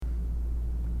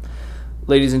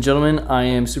Ladies and gentlemen, I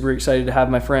am super excited to have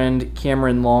my friend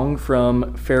Cameron Long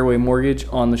from Fairway Mortgage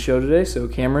on the show today. So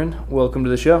Cameron, welcome to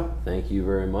the show. Thank you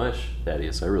very much,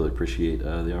 Thaddeus. I really appreciate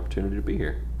the opportunity to be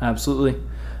here. Absolutely.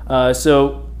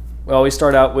 So we always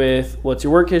start out with what's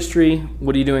your work history,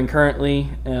 what are you doing currently,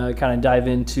 kind of dive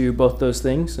into both those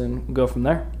things and go from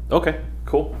there. Okay,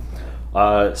 cool.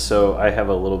 So I have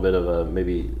a little bit of a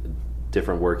maybe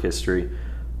different work history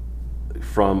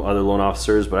from other loan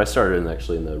officers, but I started in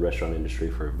the restaurant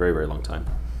industry for a very, very long time,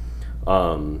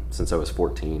 since I was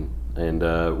 14,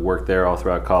 and worked there all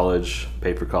throughout college,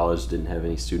 paid for college, didn't have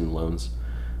any student loans.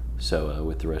 So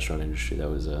with the restaurant industry, that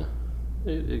was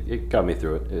it got me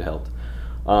through it. It helped.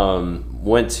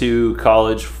 Went to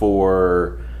college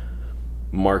for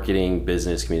marketing,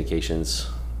 business, communications.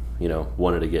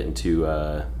 Wanted to get into,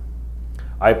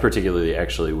 I particularly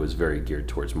actually was very geared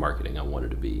towards marketing. I wanted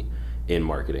to be in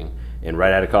marketing. And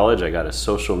right out of college, I got a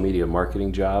social media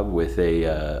marketing job with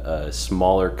a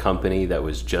smaller company that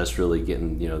was just really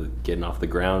getting off the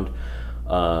ground.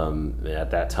 At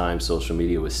that time, social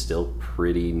media was still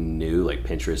pretty new. Like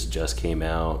Pinterest just came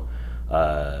out.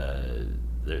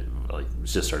 It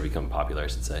just started becoming popular, I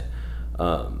should say.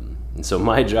 And so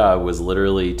my job was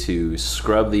literally to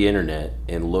scrub the internet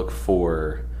and look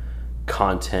for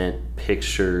content,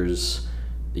 pictures,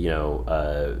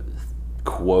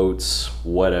 quotes,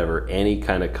 whatever, any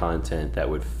kind of content that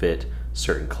would fit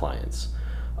certain clients.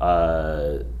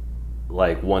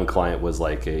 Like one client was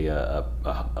like a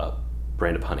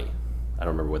brand of honey. I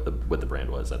don't remember what the brand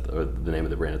was or the name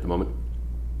of the brand at the moment.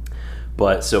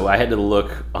 But so I had to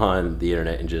look on the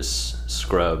internet and just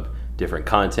scrub different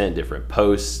content, different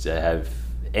posts, to have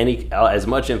as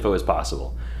much info as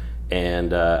possible.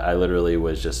 And I literally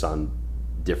was just on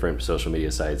different social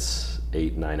media sites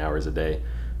 8-9 hours a day.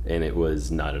 And it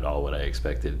was not at all what I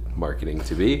expected marketing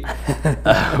to be.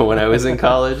 When I was in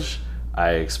college,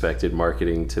 I expected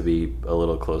marketing to be a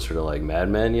little closer to like Mad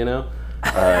Men,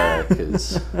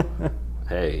 because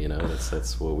hey,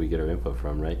 that's what we get our info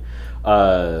from, right?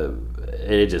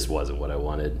 It just wasn't what I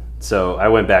wanted. So I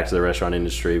went back to the restaurant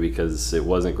industry because it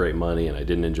wasn't great money and I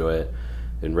didn't enjoy it.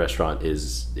 And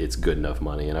it's good enough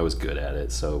money, and I was good at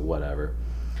it, so whatever.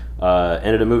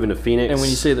 Ended up moving to Phoenix. And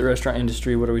when you say the restaurant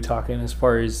industry, what are we talking as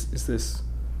far as, is this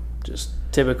just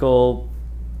typical?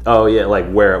 Oh yeah, like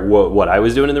what I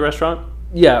was doing in the restaurant?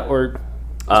 Yeah, or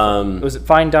was it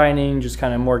fine dining, just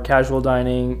kind of more casual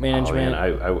dining, management?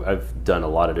 Oh man, I've done a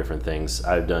lot of different things.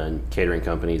 I've done catering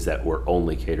companies that were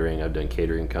only catering. I've done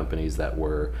catering companies that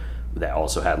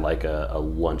also had like a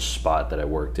lunch spot that I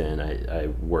worked in. I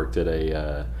worked at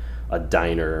a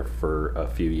diner for a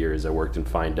few years. I worked in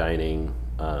fine dining.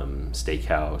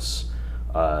 Steakhouse.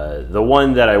 The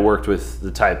one that I worked with,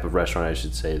 the type of restaurant I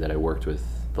should say that I worked with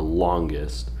the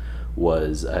longest,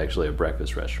 was actually a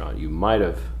breakfast restaurant. You might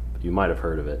have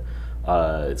heard of it.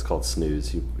 It's called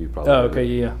Snooze. You probably. Oh, okay,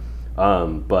 yeah.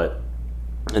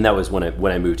 And that was when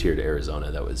I moved here to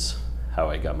Arizona. That was how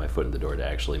I got my foot in the door to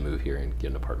actually move here and get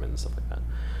an apartment and stuff like that.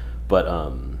 But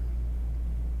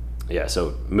yeah,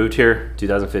 so moved here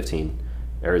 2015.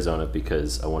 Arizona,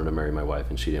 because I wanted to marry my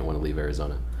wife and she didn't want to leave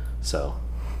Arizona, so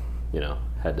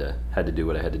had to do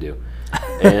what I had to do.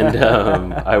 And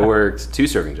I worked 2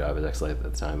 serving jobs actually at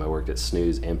the time. I worked at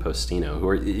Snooze and Postino,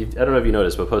 I don't know if you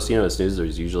noticed, but Postino and Snooze are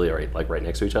usually right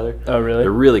next to each other. Oh, really?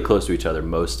 They're really close to each other,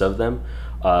 most of them.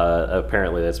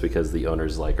 Apparently that's because the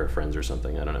owners are friends or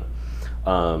something, I don't know.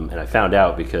 And I found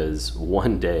out because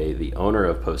one day the owner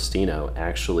of Postino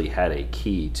actually had a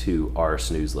key to our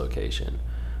Snooze location,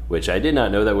 which I did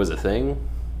not know that was a thing.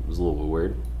 It was a little bit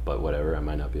weird, but whatever. I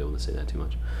might not be able to say that too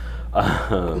much.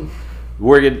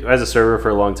 Worked as a server for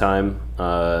a long time.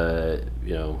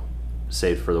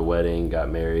 Saved for the wedding, got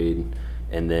married,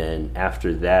 and then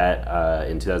after that,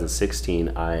 in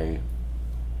 2016, I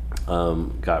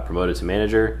got promoted to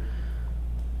manager.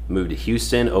 Moved to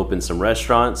Houston, opened some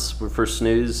restaurants for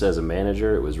Snooze as a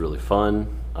manager. It was really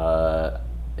fun,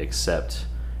 except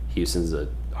Houston's a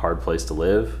hard place to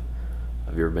live.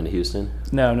 Have you ever been to Houston?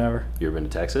 No, never. You ever been to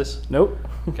Texas? Nope.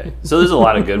 Okay. So there's a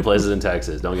lot of good places in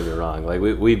Texas, don't get me wrong. Like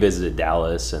we visited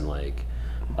Dallas and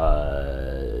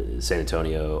San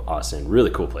Antonio, Austin,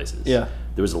 really cool places. Yeah.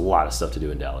 There was a lot of stuff to do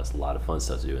in Dallas, a lot of fun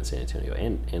stuff to do in San Antonio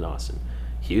and in Austin.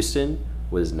 Houston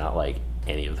was not like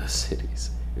any of those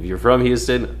cities. If you're from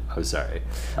Houston, I'm sorry.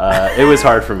 It was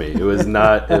hard for me. It was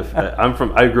not,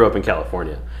 I grew up in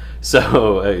California,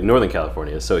 so Northern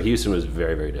California. So Houston was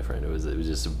very, very different. It was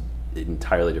just an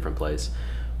entirely different place.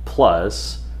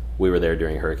 Plus, we were there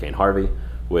during Hurricane Harvey,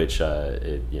 which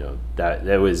it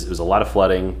was a lot of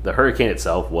flooding. The hurricane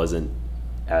itself wasn't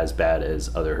as bad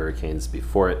as other hurricanes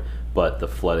before it, but the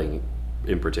flooding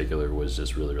in particular was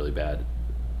just really, really bad.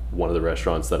 One of the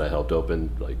restaurants that I helped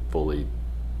open, like, fully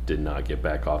did not get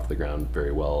back off the ground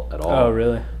very well at all. Oh,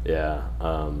 really? Yeah.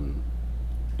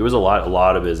 There was a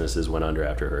lot of businesses went under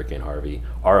after Hurricane Harvey.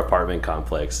 Our apartment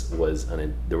complex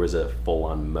there was a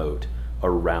full-on moat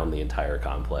around the entire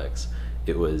complex.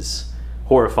 It was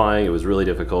horrifying. It was really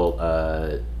difficult.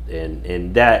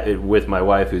 And that, with my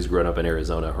wife, who's grown up in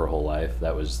Arizona her whole life,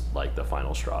 that was like the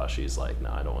final straw. She's like,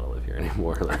 no, I don't want to live here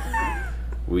anymore. Like,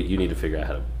 you need to figure out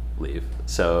how to leave.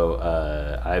 So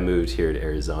I moved here to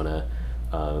Arizona,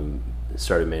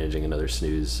 started managing another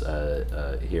snooze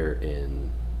here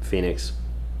in Phoenix.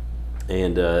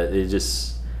 And it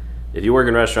just, if you work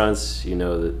in restaurants, you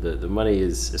know the money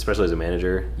is, especially as a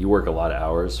manager, you work a lot of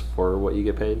hours for what you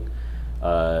get paid.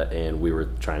 And we were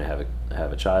trying to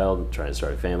have a child, trying to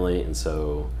start a family, and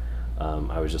so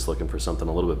I was just looking for something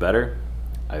a little bit better.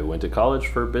 I went to college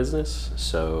for business,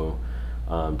 so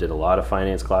did a lot of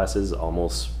finance classes,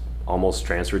 almost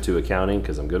transferred to accounting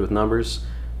because I'm good with numbers,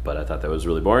 but I thought that was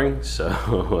really boring,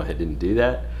 so I didn't do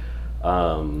that.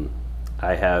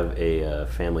 I have a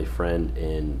family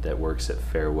friend that works at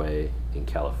Fairway in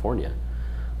California,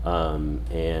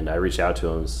 and I reached out to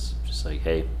him, just like,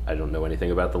 hey, I don't know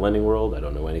anything about the lending world. I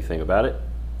don't know anything about it.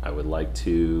 I would like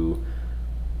to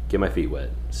get my feet wet,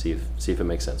 see if it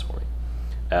makes sense for me.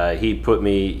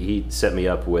 He set me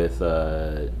up with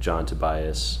John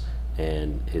Tobias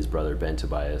and his brother Ben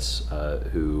Tobias,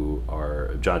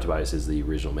 John Tobias is the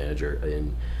regional manager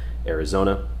in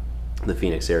Arizona, the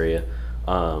Phoenix area.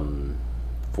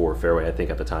 For Fairway, I think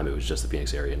at the time it was just the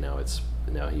Phoenix area. Now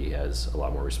he has a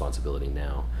lot more responsibility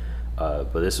now.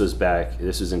 But this was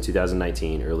in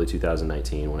 2019, early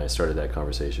 2019, when I started that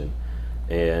conversation.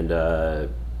 And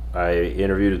I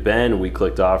interviewed with Ben. We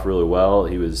clicked off really well.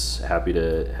 He was happy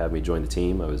to have me join the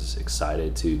team. I was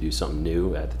excited to do something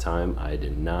new at the time. I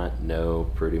did not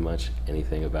know pretty much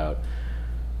anything about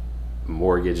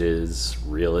mortgages,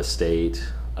 real estate.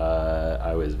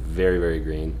 I was very, very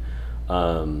green.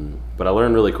 But I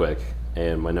learned really quick,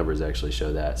 and my numbers actually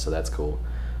show that, so that's cool.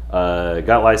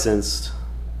 Got licensed,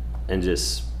 and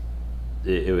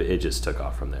it just took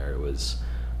off from there. It was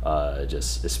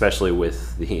just, especially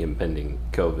with the impending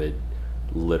COVID,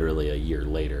 literally a year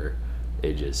later,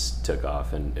 it just took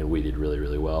off, and we did really,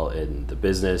 really well. And the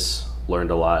business, learned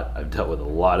a lot. I've dealt with a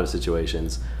lot of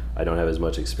situations. I don't have as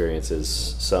much experience as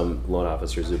some loan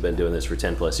officers who've been doing this for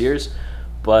 10 plus years,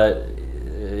 but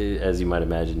as you might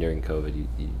imagine, during COVID,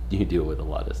 you deal with a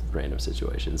lot of random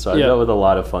situations. So I dealt with a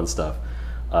lot of fun stuff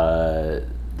that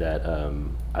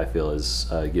I feel has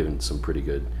given some pretty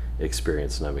good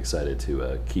experience, and I'm excited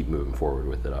to keep moving forward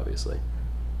with it, obviously.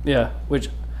 Yeah, which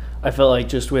I felt like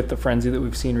just with the frenzy that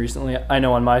we've seen recently, I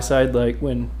know on my side, like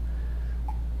when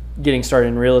getting started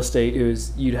in real estate, it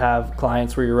was you'd have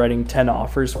clients where you're writing 10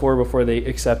 offers for before they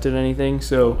accepted anything.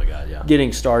 So oh my God, yeah.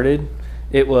 Getting started,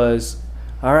 it was,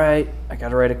 all right, I got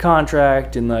to write a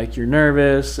contract, and like you're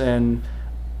nervous, and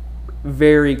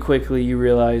very quickly you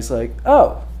realize like,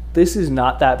 oh, this is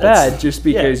not that bad, just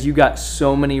because you got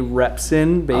so many reps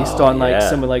in based on like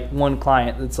some of like one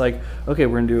client that's like, okay,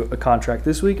 we're gonna do a contract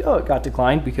this week. Oh, it got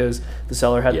declined because the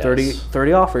seller had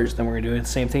 30 offers. Then we're gonna do the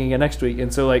same thing again next week.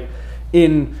 And so like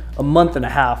in a month and a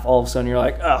half, all of a sudden you're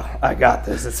like, oh, I got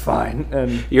this, it's fine.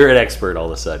 And you're an expert all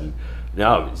of a sudden.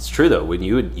 No, it's true though. When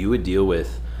you would deal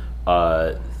with,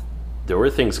 there were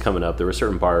things coming up. There were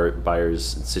certain buyers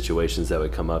situations that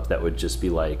would come up that would just be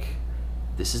like,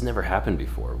 this has never happened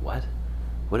before. What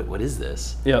is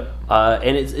this? Yep.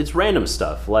 And it's random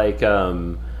stuff like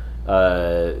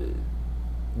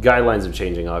guidelines are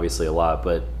changing obviously a lot,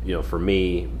 but you know, for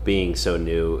me being so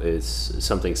new, is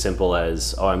something simple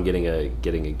as, oh, I'm getting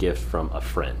a gift from a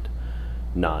friend,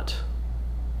 not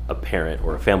a parent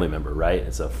or a family member, right?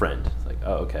 It's a friend. It's like,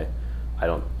 oh, okay. I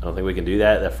don't think we can do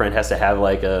that. That friend has to have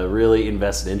like a really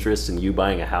invested interest in you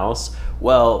buying a house.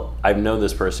 Well, I've known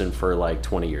this person for like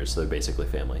 20 years, so they're basically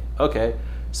family. Okay,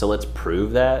 so let's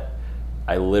prove that.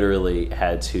 I literally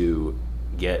had to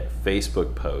get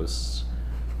Facebook posts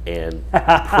and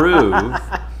prove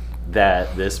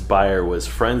that this buyer was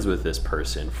friends with this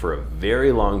person for a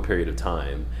very long period of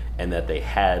time, and that they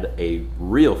had a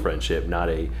real friendship, not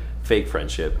a fake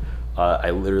friendship.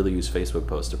 I literally used Facebook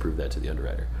posts to prove that to the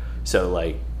underwriter. So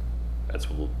like, that's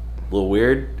a little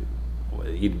weird.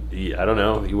 I don't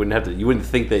know. You wouldn't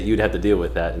think that you'd have to deal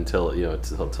with that until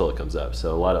it comes up.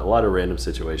 So a lot of random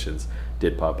situations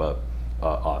did pop up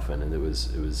often, and it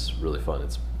was really fun.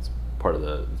 It's one of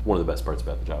the best parts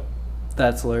about the job.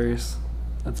 That's hilarious.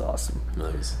 That's awesome. No,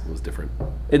 it was different.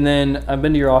 And then I've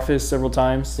been to your office several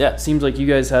times. Yeah. It seems like you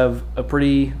guys have a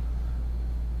pretty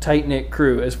tight-knit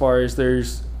crew as far as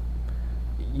there's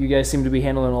you guys seem to be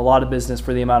handling a lot of business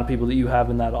for the amount of people that you have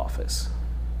in that office.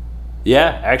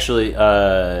 Yeah, actually,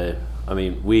 I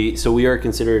mean, we are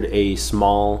considered a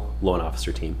small loan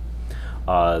officer team.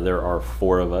 There are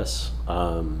 4 of us.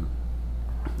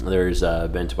 There's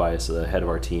Ben Tobias, the head of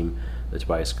our team, the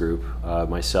Tobias Group,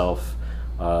 myself,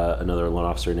 another loan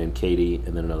officer named Katie,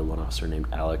 and then another loan officer named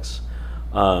Alex.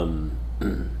 4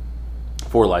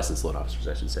 licensed loan officers,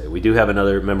 I should say. We do have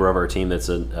another member of our team that's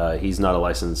he's not a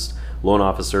licensed loan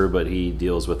officer, but he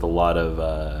deals with a lot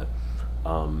of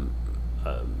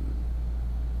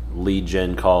lead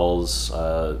gen calls,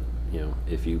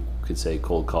 if you could say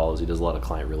cold calls. He does a lot of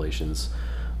client relations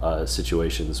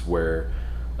situations where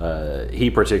he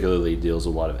particularly deals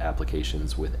with a lot of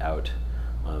applications without,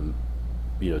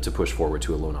 to push forward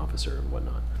to a loan officer and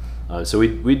whatnot. So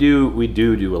we do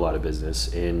a lot of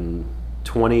business. In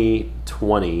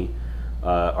 2020,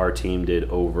 our team did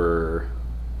over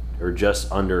or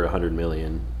just under 100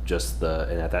 million.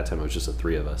 And at that time it was just the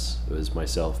 3 of us. It was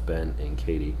myself, Ben, and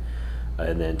Katie.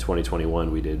 And then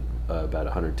 2021 we did about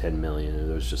 110 million,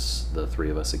 and it was just the 3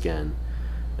 of us again.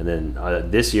 And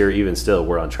then this year, even still,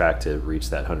 we're on track to reach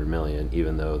that 100 million.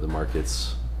 Even though the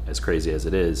market's as crazy as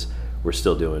it is, we're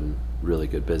still doing really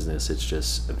good business. It's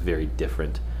just a very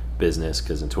different business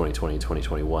because in 2020 and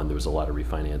 2021 there was a lot of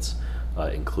refinance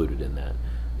included in that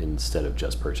instead of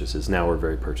just purchases. Now we're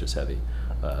very purchase heavy,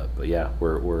 but yeah,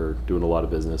 we're doing a lot of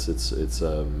business. It's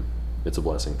a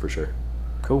blessing for sure.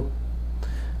 Cool.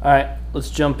 All right,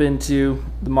 let's jump into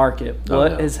the market.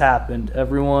 What has happened?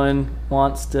 Everyone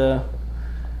wants to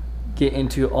get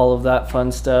into all of that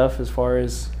fun stuff as far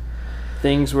as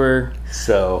things were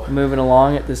moving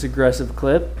along at this aggressive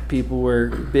clip. People were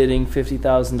bidding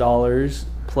 $50,000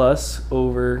 plus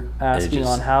over asking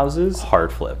on houses.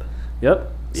 Hard flip.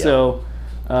 Yep. Yeah. So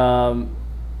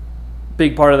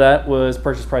big part of that was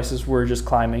purchase prices were just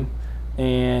climbing.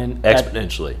 And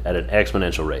exponentially, at an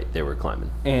exponential rate, they were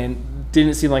climbing. And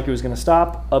didn't seem like it was going to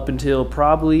stop up until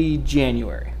probably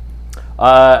January.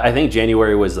 I think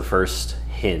January was the first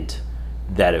hint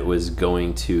that it was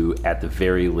going to, at the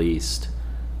very least,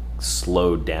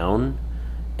 slow down.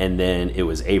 And then it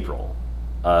was April,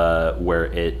 where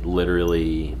it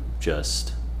literally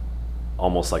just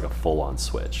almost like a full-on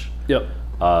switch. Yep.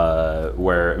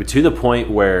 Where to the point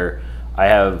where I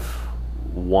have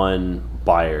one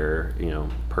buyer,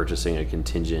 purchasing a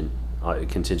contingent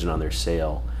on their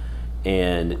sale,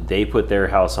 and they put their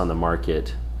house on the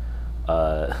market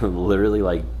literally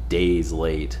like days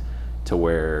late, to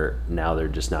where now they're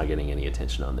just not getting any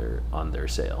attention on their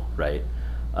sale, right?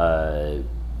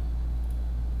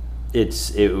 It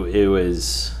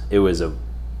was a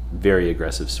very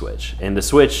aggressive switch, and the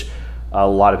switch, a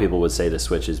lot of people would say the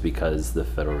switch is because the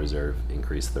Federal Reserve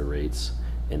increased their rates,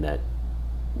 and that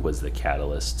was the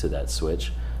catalyst to that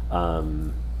switch. I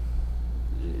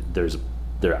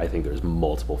think there's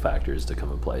multiple factors to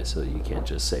come in play, so you can't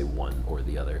just say one or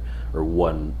the other, or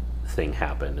one thing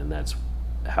happened and that's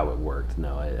how it worked.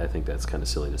 No, I think that's kind of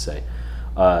silly to say.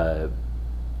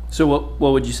 So what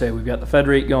would you say? We've got the Fed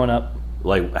rate going up.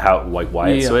 Why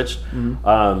it switched?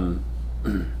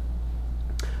 Mm-hmm.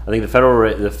 I think the federal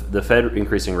rate, the Fed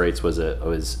increasing rates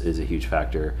is a huge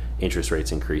factor. Interest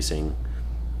rates increasing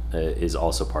is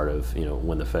also part of,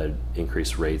 when the Fed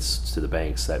increased rates to the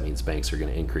banks, that means banks are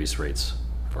going to increase rates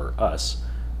for us.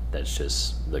 That's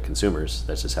just the consumers.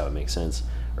 That's just how it makes sense,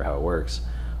 or how it works.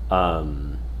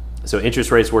 So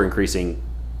interest rates were increasing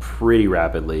pretty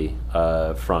rapidly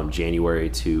from January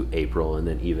to April, and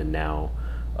then even now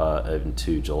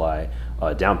into July.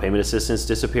 Down payment assistance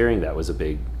disappearing, that was a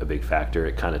big factor.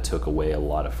 It kind of took away a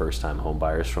lot of first-time home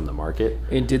buyers from the market.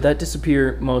 And did that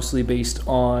disappear mostly based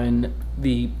on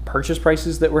the purchase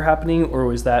prices that were happening, or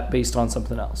was that based on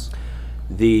something else?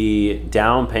 The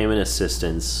down payment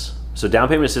assistance. So down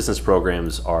payment assistance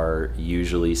programs are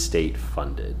usually state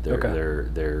funded.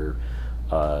 They're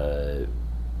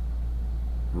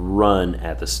run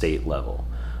at the state level,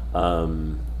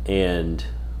 and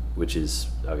which is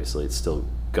obviously it's still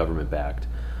government backed.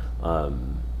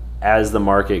 As the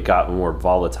market got more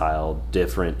volatile,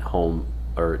 different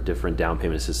down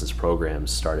payment assistance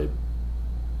programs started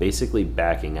basically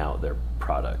backing out their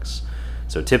products.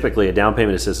 So typically a down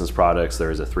payment assistance products,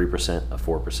 there is a 3%, a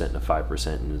 4%, and a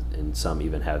 5%, and some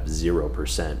even have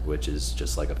 0%, which is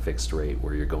just like a fixed rate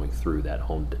where you're going through that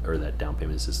that down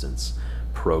payment assistance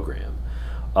program.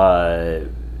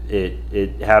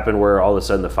 It happened where all of a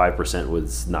sudden the 5%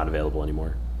 was not available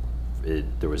anymore.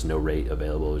 There was no rate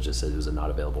available. It just said it was a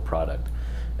not available product.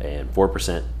 And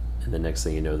 4%, and the next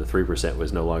thing you know, the 3%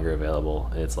 was no longer available.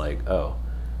 And it's like, oh,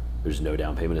 there's no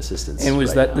down payment assistance. And was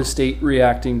right that now. The state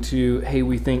reacting to, hey,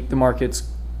 we think the market's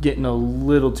getting a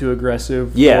little too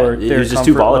aggressive. Yeah, for it their was just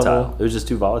too comfort volatile. level. It was just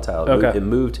too volatile. Okay.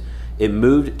 It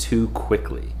moved too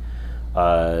quickly.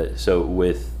 So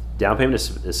with down payment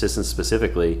assistance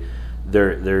specifically,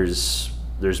 there's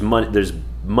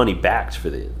money backed for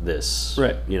this.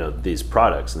 Right. These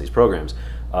products and these programs.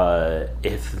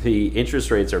 If the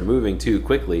interest rates are moving too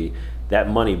quickly, that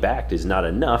money backed is not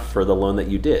enough for the loan that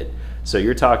you did. So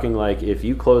you're talking like if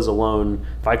I closed a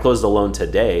loan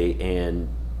today and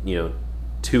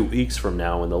 2 weeks from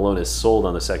now when the loan is sold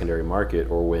on the secondary market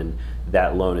or when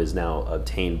that loan is now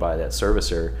obtained by that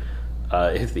servicer,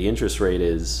 if the interest rate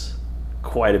is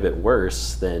quite a bit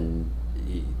worse, then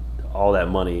all that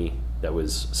money that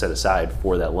was set aside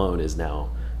for that loan is now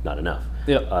not enough.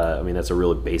 Yeah. That's a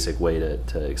really basic way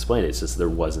to explain it. It's just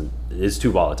it's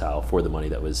too volatile for the money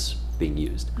that was being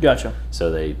used. Gotcha.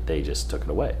 So they just took it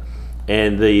away,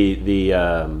 and it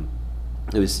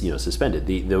was suspended.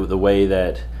 The way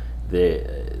that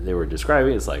they were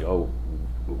describing it's like, oh,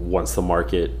 once the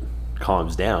market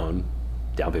calms down,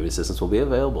 down payment assistance will be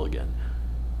available again.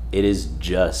 It is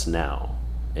just now,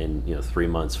 and 3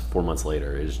 months, 4 months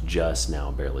later, it is just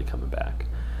now barely coming back.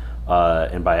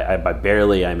 And by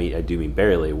barely, I do mean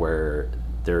barely, where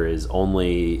there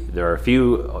are a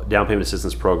few down payment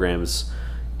assistance programs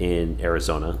in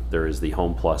Arizona. There is the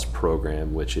Home Plus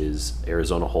program, which is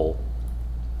Arizona whole,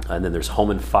 and then there's Home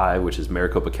in 5, which is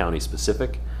Maricopa County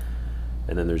specific,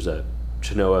 and then there's a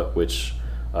Chenoa, which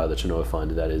the Chenoa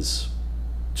Fund, that is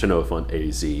Chenoa Fund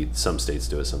AZ. Some states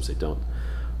do it, some states don't.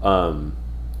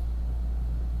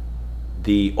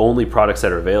 The only products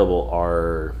that are available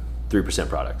are 3%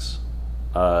 products.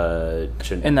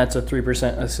 And that's a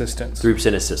 3% assistance.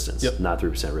 3% assistance, Yep. not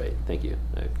 3% rate. Thank you.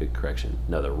 Good correction.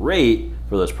 No, the rate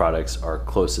for those products are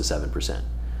close to 7%.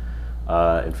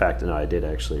 In fact, no, I did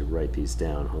actually write these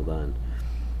down. Hold on.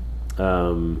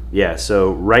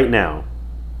 So right now,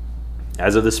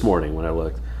 as of this morning when I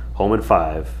looked, Home in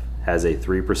 5 has a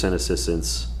 3%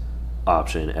 assistance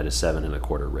option at a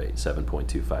 7.25% rate,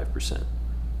 7.25%.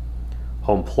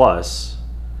 Home Plus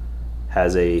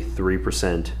has a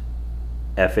 3%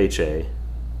 FHA.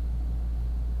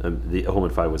 The Home in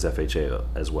 5 was FHA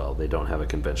as well. They don't have a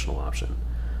conventional option.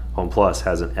 Home Plus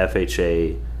has an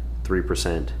FHA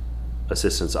 3%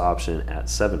 assistance option at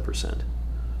 7%.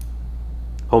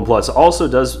 Home Plus also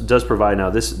does provide, now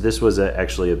this was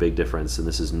actually a big difference, and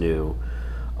this is new.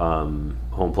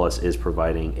 Home Plus is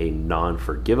providing a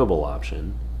non-forgivable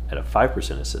option at a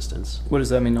 5% assistance. What does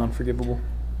that mean, non-forgivable?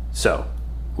 So,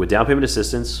 with down payment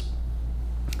assistance,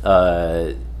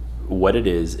 what it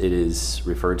is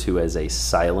referred to as a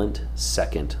silent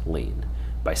second lien.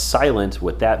 By silent,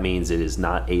 what that means, it is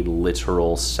not a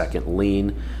literal second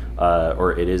lien,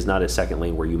 or it is not a second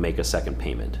lien where you make a second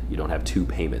payment. You don't have two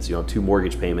payments. You don't have two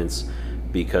mortgage payments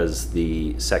because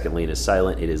the second lien is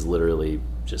silent. It is literally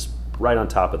just right on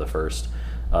top of the first.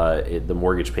 The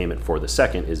mortgage payment for the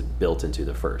second is built into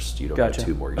the first. You don't Gotcha. have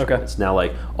two mortgage Okay. payments. Now,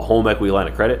 like a home equity line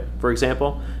of credit, for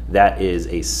example, that is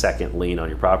a second lien on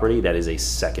your property. That is a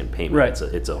second payment. Right.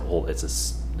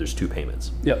 There's two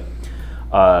payments. Yep.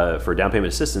 For down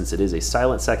payment assistance, it is a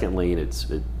silent second lien. It's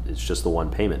just the one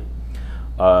payment.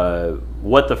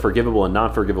 What the forgivable and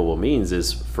non-forgivable means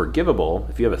is forgivable.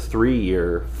 If you have a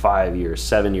 3-year, 5-year,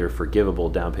 7-year forgivable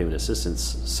down payment assistance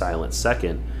silent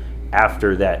second,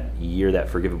 after that year, that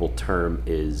forgivable term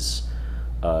is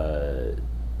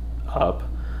up,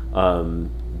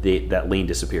 that lien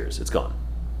disappears. It's gone.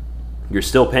 You're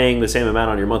still paying the same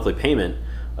amount on your monthly payment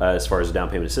as far as a down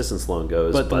payment assistance loan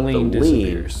goes, But the lien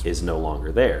disappears. is no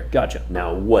longer there. Gotcha.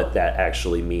 Now, what that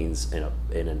actually means in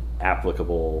an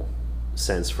applicable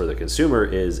sense for the consumer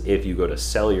is if you go to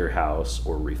sell your house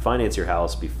or refinance your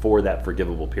house before that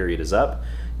forgivable period is up,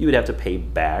 you would have to pay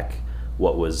back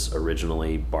what was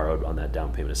originally borrowed on that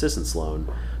down payment assistance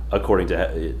loan according to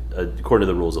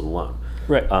the rules of the loan.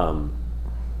 Right.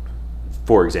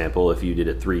 For example, if you did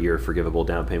a 3-year forgivable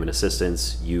down payment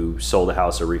assistance, you sold a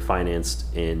house or refinanced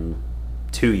in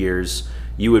 2 years,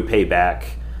 you would pay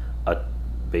back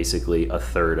basically a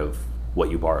third of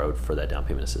what you borrowed for that down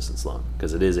payment assistance loan,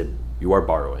 because you are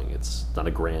borrowing. It's not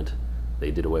a grant. They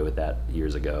did away with that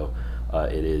years ago.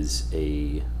 It is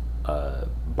a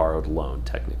borrowed loan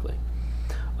technically.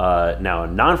 Now,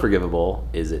 non-forgivable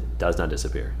is it does not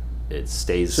disappear. It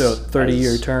stays. So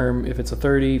 30-year term if it's a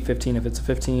 30, 15 if it's a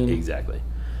 15. Exactly.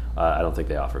 I don't think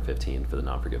they offer 15 for the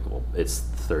non-forgivable. It's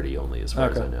 30 only as far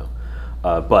as I know.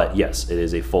 But yes, it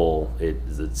is it's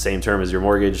the same term as your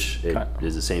mortgage. It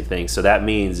is the same thing. So that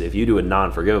means if you do a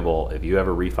non-forgivable, if you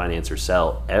ever refinance or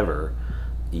sell ever,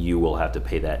 you will have to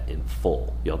pay that in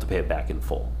full. You'll have to pay it back in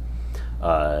full,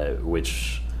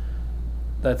 which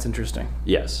That's interesting.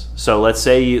 Yes. So let's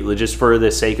say you, just for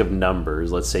the sake of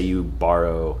numbers, let's say you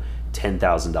borrow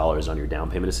 $10,000 on your down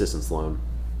payment assistance loan.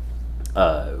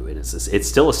 It's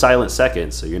still a silent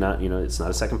second, so you're not, it's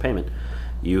not a second payment.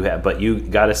 But you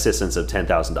got assistance of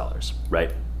 $10,000,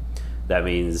 right? That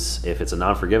means if it's a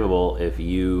non-forgivable, if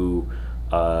you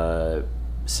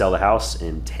sell the house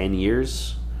in 10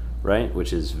 years, right,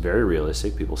 which is very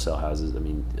realistic. People sell houses. I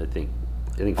mean, I think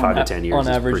 5 to 10 years. On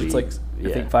average, is pretty, it's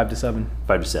I think 5 to 7.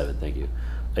 5 to 7. Thank you.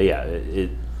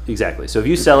 Exactly. So if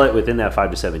you sell it within that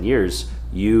 5 to 7 years,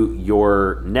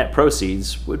 your net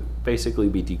proceeds would basically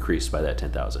be decreased by that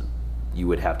 $10,000. You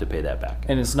would have to pay that back.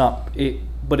 And it's not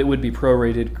but it would be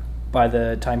prorated by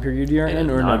the time period you're in,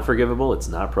 or non-forgivable. It's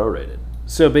not prorated.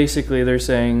 So basically, they're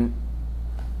saying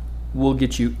we'll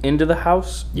get you into the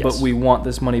house, but we want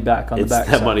this money back on the back.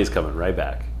 That money's coming right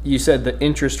back. You said the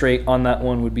interest rate on that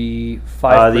one would be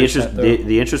 5%.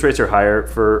 The interest rates are higher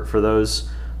for those.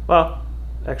 Well,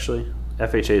 actually,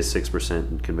 FHA is 6%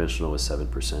 and conventional is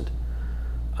 7%.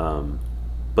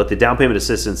 But the down payment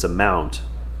assistance amount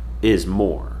is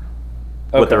more.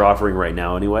 Okay. What they're offering right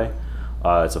now, anyway,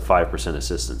 it's a 5%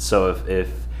 assistance. So if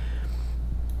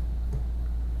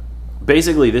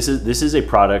basically this is a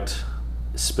product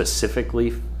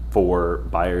specifically for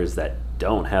buyers that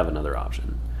don't have another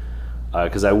option.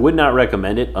 Because I would not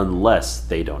recommend it unless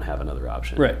they don't have another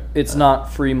option. Right. It's not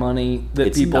free money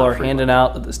that people are handing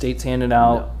out, that the state's handing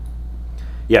out. No.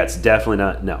 Yeah, it's definitely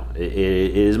not. No. It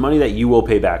is money that you will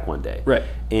pay back one day. Right.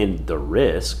 And the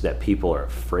risk that people are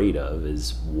afraid of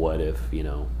is what if,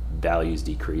 values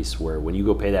decrease, where when you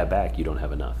go pay that back, you don't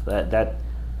have enough.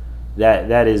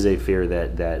 That is a fear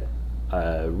that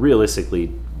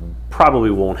realistically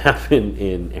probably won't happen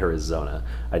in Arizona.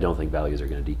 I don't think values are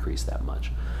going to decrease that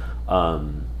much.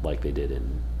 Like they did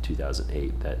in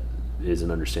 2008. That is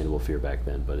an understandable fear back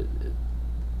then, but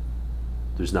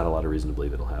there's not a lot of reason to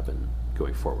believe it'll happen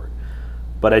going forward.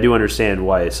 But I do understand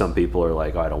why some people are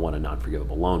like, I don't want a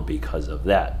non-forgivable loan because of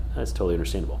that. That's totally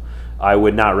understandable. I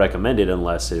would not recommend it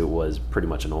unless it was pretty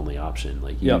much an only option.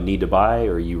 Like you need to buy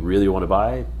or you really want to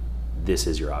buy, this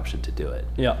is your option to do it.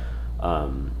 Yeah.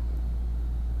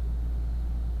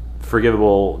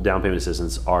 Forgivable down payment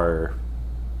assistance are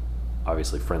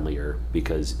obviously friendlier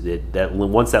because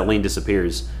once that lien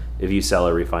disappears, if you sell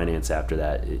or refinance after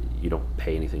that, you don't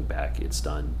pay anything back. It's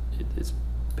done. It's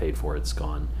paid for. It's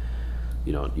gone.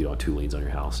 You don't have two liens on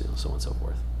your house, so on and so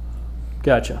forth.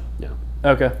 Gotcha. Yeah.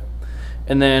 Okay.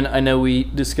 And then I know we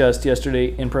discussed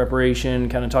yesterday in preparation,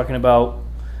 kind of talking about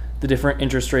the different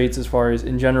interest rates as far as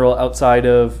in general outside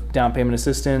of down payment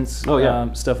assistance. Oh,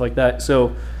 yeah. Stuff like that.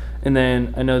 So, and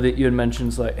then I know that you had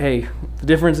mentioned like, hey, the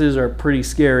differences are pretty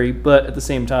scary, but at the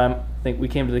same time, I think we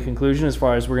came to the conclusion as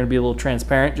far as we're going to be a little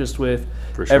transparent just with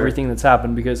everything that's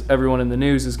happened, because everyone in the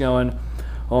news is going,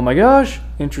 oh my gosh,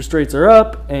 interest rates are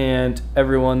up, and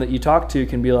everyone that you talk to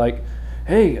can be like,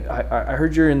 hey, I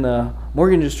heard you're in the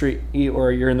mortgage industry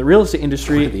or you're in the real estate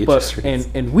industry,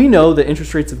 and we know that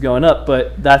interest rates have gone up,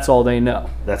 but that's all they know.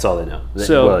 That's all they know.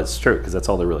 So, well, it's true because that's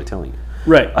all they're really telling you.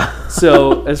 Right.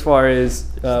 So as far as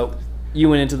you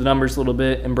went into the numbers a little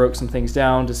bit and broke some things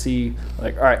down to see,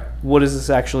 like, all right, what does this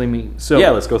actually mean? So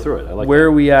yeah, let's go through it. I like where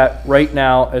are we at right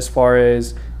now as far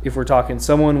as if we're talking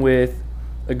someone with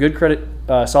a good credit,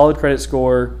 solid credit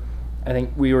score. I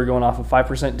think we were going off of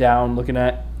 5% down, looking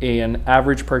at an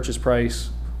average purchase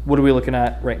price. What are we looking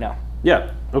at right now?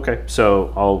 Yeah. Okay.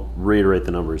 So I'll reiterate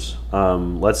the numbers.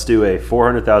 Let's do a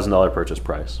 $400,000 purchase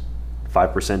price,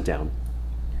 5% down.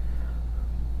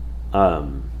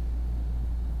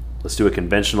 Let's do a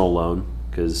conventional loan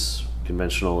because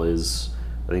conventional is,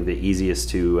 I think, the easiest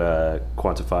to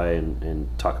quantify and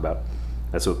talk about.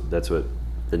 That's what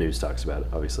the news talks about,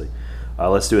 obviously.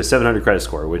 Let's do a 700 credit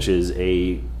score, which is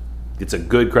it's a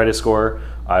good credit score.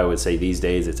 I would say these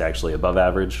days it's actually above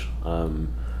average.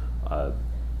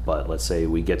 But let's say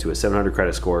we get to a 700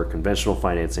 credit score, conventional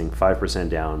financing, 5%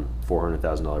 down,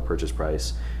 $400,000 purchase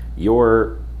price.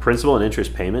 Your principal and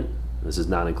interest payment, this is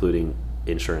not including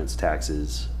insurance,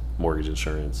 taxes, mortgage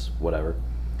insurance, whatever,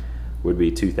 would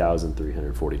be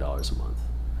 $2,340 a month.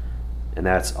 And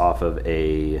that's off of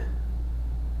a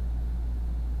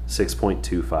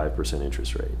 6.25%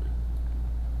 interest rate.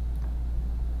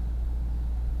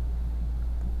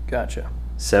 Gotcha.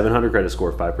 700 credit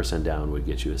score, 5% down would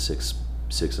get you a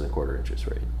 6.25% interest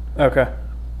rate. Okay.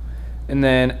 And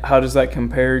then how does that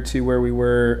compare to where we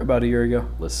were about a year ago?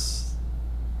 Let's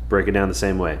break it down the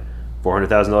same way.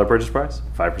 $400,000 purchase price,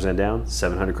 5% down,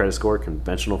 700 credit score,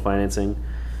 conventional financing.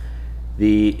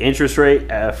 The interest rate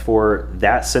for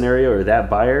that scenario or that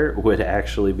buyer would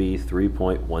actually be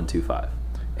 3.125.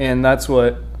 And that's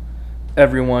what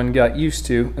everyone got used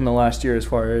to in the last year as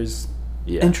far as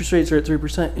Yeah. interest rates are at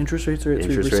 3%, interest rates are at 3%.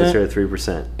 Interest rates are at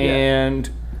 3%. Yeah. And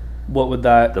what would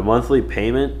that... The monthly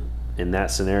payment in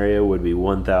that scenario would be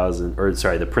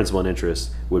the principal and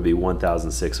interest would be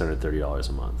 $1,630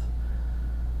 a month.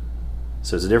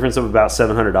 So it's a difference of about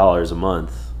 $700 a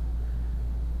month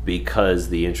because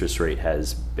the interest rate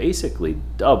has basically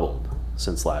doubled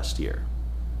since last year,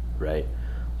 right?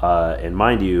 And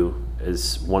mind you,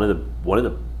 is one of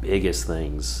the biggest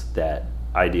things that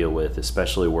I deal with,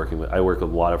 especially I work with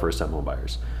a lot of first-time home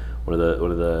buyers. One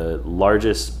of the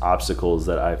largest obstacles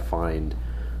that I find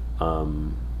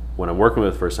when I'm working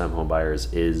with first-time home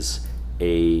buyers is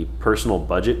a personal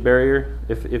budget barrier,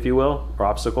 if you will, or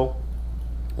obstacle,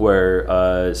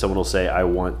 where someone will say, I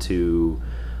want a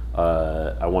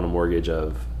mortgage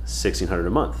of $1,600 a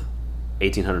month,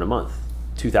 $1,800 a month,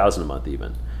 $2,000 a month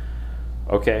even.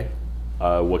 Okay,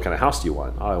 what kind of house do you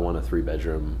want? Oh, I want a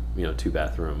 3-bedroom,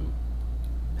 2-bathroom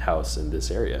house in this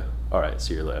area. All right,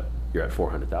 so you're at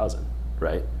 $400,000,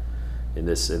 right? In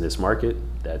this market,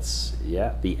 that's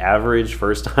the average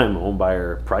first-time home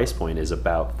buyer price point is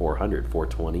about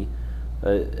 $420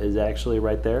 is actually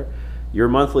right there. Your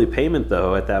monthly payment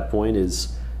though at that point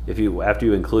is, after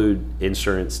you include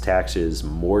insurance, taxes,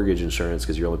 mortgage insurance,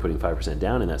 because you're only putting 5%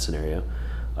 down in that scenario.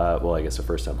 Well, I guess a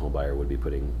first-time home buyer would be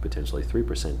putting potentially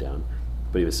 3% down,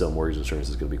 but even still, mortgage insurance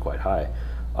is going to be quite high.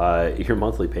 Your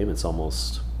monthly payment's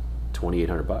almost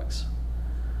 $2,800.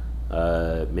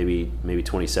 Maybe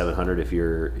 $2,700 if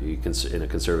you're in a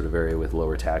conservative area with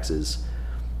lower taxes.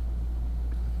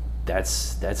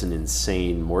 That's an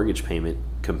insane mortgage payment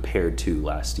compared to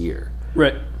last year.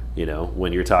 Right.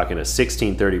 When you're talking a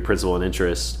 $1,630 principal and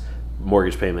interest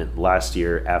mortgage payment last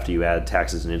year, after you add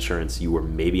taxes and insurance, you were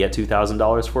maybe at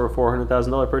 $2,000 for a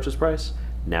 $400,000 purchase price.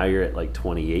 Now you're at like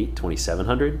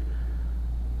 $2,700.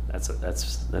 That's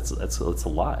a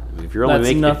lot. I mean, if you're only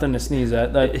making nothing to sneeze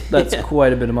at. That's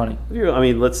quite a bit of money.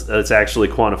 Let's actually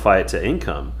quantify it to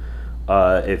income.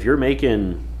 If you're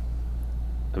making,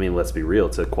 let's be real.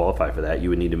 To qualify for that, you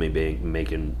would need to be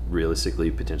making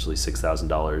realistically potentially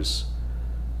 $6,000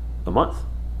 a month,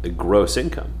 a gross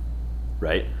income,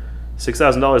 right?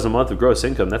 $6,000 a month of gross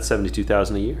income. That's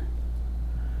 $72,000 a year.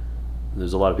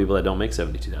 There's a lot of people that don't make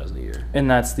 $72,000 a year, and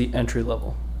that's the entry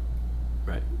level.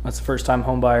 Right. That's the first time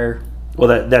home buyer.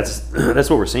 Well, that's what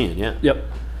we're seeing. Yeah. Yep.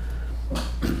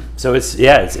 So it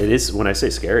is when I say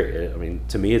scary.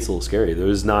 To me, it's a little scary. There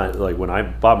was not like when I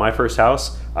bought my first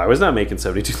house, I was not making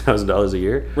 $72,000 a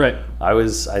year. Right. I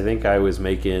think I was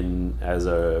making as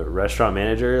a restaurant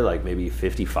manager like maybe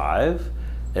 55,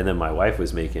 and then my wife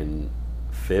was making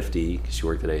 50 because she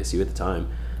worked at ASU at the time.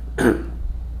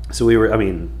 So we were.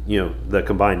 The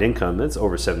combined income, that's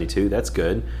over 72. That's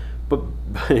good. But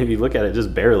if you look at it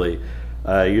just barely,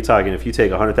 you're talking if you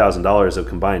take $100,000 of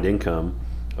combined income,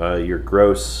 your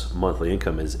gross monthly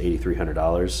income is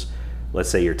 $8,300. Let's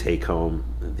say your take home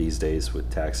these days with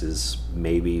taxes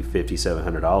maybe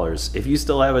 $5,700. If you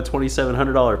still have a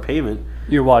 $2,700 payment,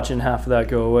 you're watching half of that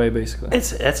go away basically.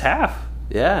 That's half.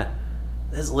 Yeah,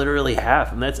 that's literally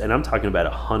half, and I'm talking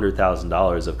about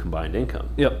 $100,000 of combined income.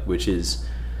 Yep. Which is,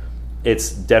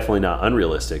 it's definitely not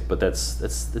unrealistic, but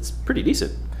that's pretty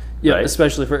decent. Yeah, right?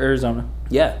 Especially for Arizona.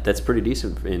 Yeah, that's pretty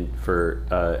decent for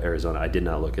Arizona. I did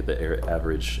not look at the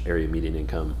average area median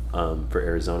income for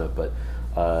Arizona, but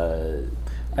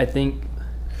I think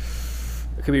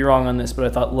I could be wrong on this, but I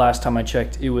thought last time I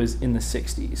checked it was in the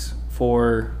 60s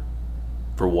for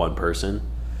one person.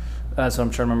 So I'm trying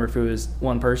to remember if it was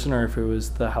one person or if it was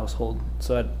the household.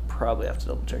 So I'd probably have to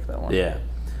double check that one. Yeah,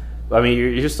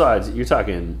 you're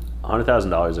talking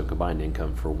 $100,000 of combined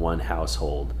income for one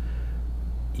household.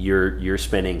 You're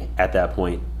spending at that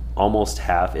point almost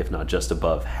half, if not just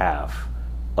above half,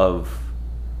 of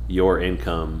your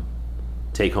income,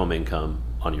 take-home income,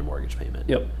 on your mortgage payment.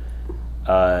 Yep.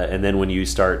 And then when you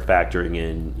start factoring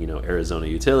in, Arizona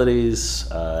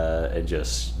utilities and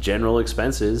just general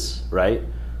expenses, right?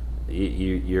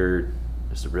 You're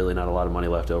there's really not a lot of money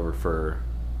left over for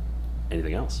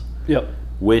anything else. Yep.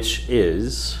 Which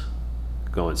is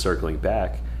circling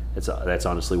back. That's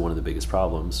honestly one of the biggest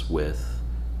problems with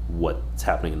what's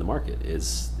happening in the market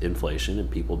is inflation, and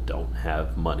people don't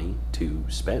have money to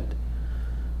spend.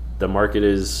 The market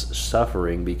is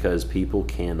suffering because people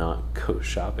cannot go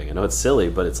shopping. I know it's silly,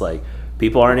 but it's like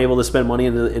people aren't able to spend money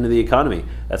into the economy.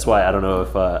 That's why I don't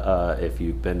know if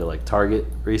you've been to like Target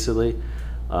recently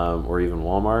or even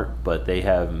Walmart, but they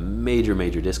have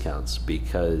major discounts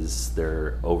because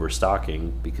they're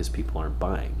overstocking because people aren't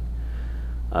buying.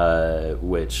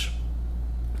 Which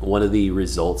one of the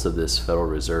results of this Federal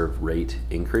Reserve rate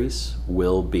increase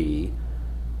will be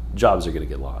jobs are going to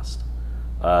get lost.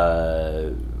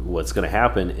 what's going to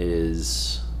happen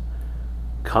is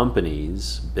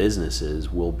businesses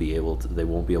they won't be able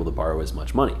to borrow as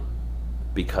much money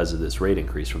because of this rate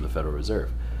increase from the Federal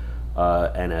Reserve.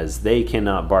 And as they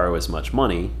cannot borrow as much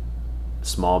money,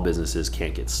 small businesses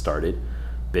can't get started.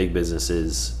 Big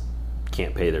businesses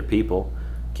can't pay their people,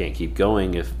 can't keep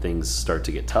going if things start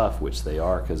to get tough, which they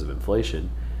are because of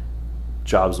inflation.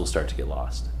 Jobs will start to get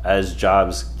lost. As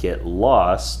jobs get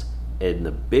lost in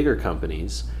the bigger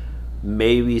companies,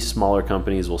 maybe smaller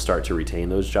companies will start to retain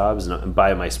those jobs. And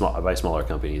by smaller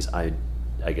companies, I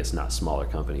guess not smaller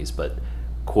companies, but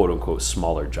quote unquote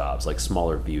smaller jobs, like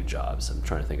smaller viewed jobs. I'm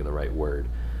trying to think of the right word.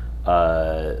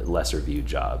 Lesser viewed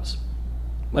jobs.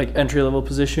 Like entry level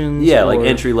positions? Yeah, like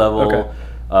entry level,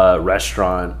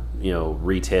 restaurant,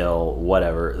 retail,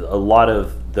 whatever. A lot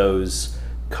of those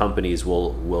companies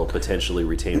will potentially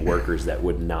retain workers that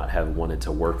would not have wanted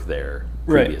to work there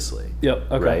previously. Right.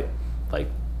 Yep. Okay. Right? Like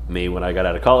me, when I got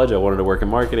out of college, I wanted to work in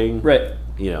marketing. Right.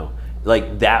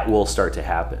 Like that will start to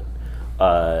happen.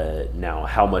 Now,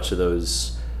 how much of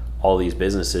all these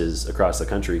businesses across the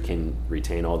country can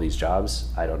retain all these jobs,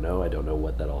 I don't know. I don't know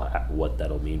what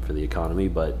that'll mean for the economy,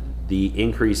 but the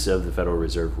increase of the Federal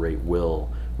Reserve rate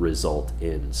will result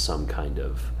in some kind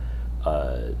of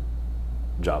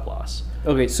job loss.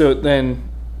 Okay, so then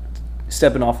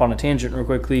stepping off on a tangent real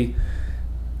quickly,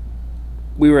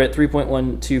 we were at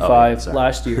 3.125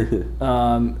 last year.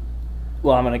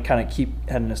 Well, I'm going to kind of keep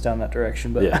heading us down that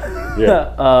direction, but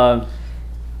yeah.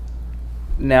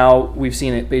 Now we've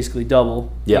seen it basically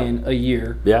double in a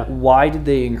year. Yeah. Why did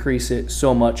they increase it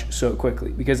so much so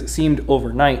quickly? Because it seemed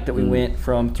overnight that we went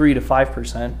from 3 to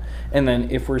 5%, and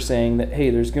then if we're saying that, hey,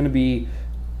 there's going to be,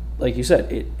 like you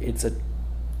said, it's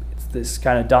this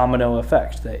kind of domino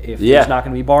effect that if there's not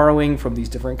going to be borrowing from these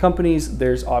different companies,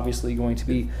 there's obviously going to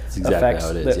be effects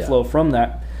that flow from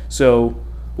that. So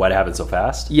why'd it happen so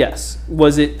fast? Yes.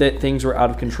 Was it that things were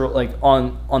out of control? Like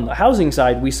on the housing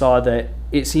side, we saw that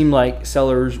it seemed like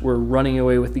sellers were running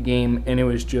away with the game, and it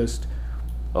was just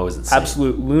it was insane.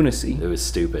 Absolute lunacy. It was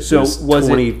stupid. So was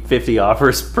 50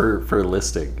 offers per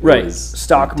listing. Right.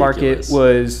 Stock market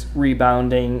was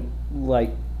rebounding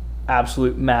like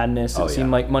absolute madness. It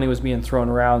seemed like money was being thrown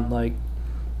around like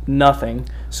nothing.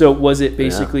 So was it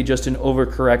basically just an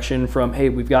overcorrection from, hey,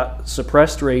 we've got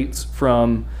suppressed rates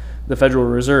from the Federal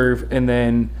Reserve, and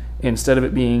then instead of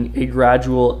it being a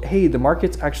gradual, hey, the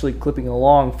market's actually clipping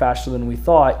along faster than we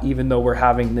thought, even though we're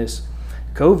having this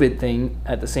COVID thing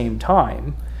at the same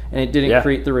time, and it didn't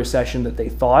create the recession that they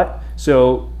thought.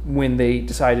 So when they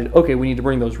decided, okay, we need to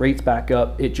bring those rates back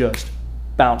up, it just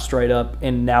bounced right up,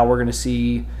 and now we're going to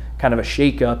see kind of a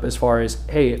shake-up as far as,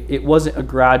 hey, it wasn't a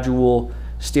gradual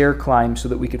stair climb so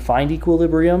that we could find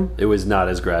equilibrium. It was not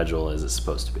as gradual as it's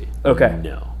supposed to be. Okay.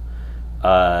 No.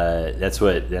 That's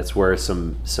where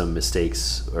some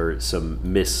mistakes or some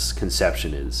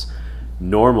misconception is.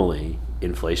 Normally,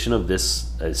 inflation of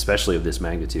this, especially of this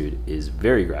magnitude, is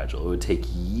very gradual. It would take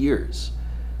years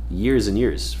and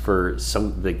years for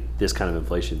this kind of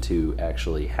inflation to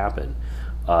actually happen.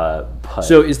 But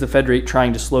so is the Fed rate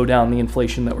trying to slow down the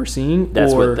inflation that we're seeing?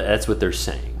 That's what they're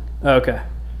saying. Okay.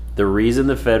 The reason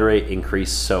the Fed rate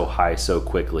increased so high so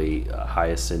quickly,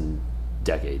 highest in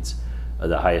decades,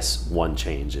 the highest one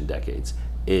change in decades,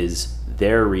 is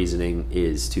their reasoning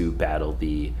is to battle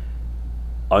the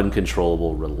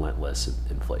uncontrollable, relentless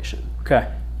inflation.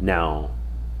 Okay. Now,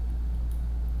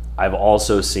 I've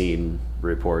also seen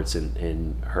reports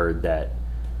and heard that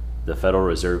the Federal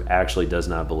Reserve actually does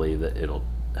not believe that it'll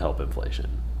help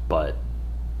inflation, but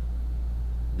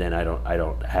then I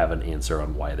don't have an answer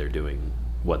on why they're doing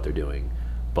what they're doing.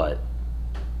 But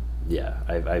yeah,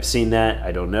 I've seen that.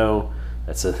 I don't know.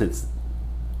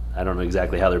 I don't know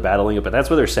exactly how they're battling it, but that's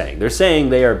what they're saying. They're saying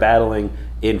they are battling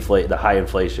the high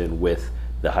inflation with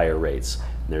the higher rates.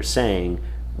 And they're saying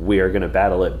we are going to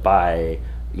battle it by,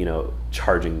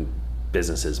 charging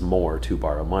businesses more to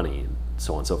borrow money, and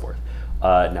so on and so forth.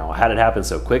 Now, how did it happen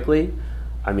so quickly?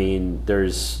 I mean,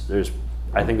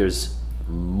 I think there's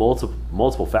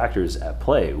multiple factors at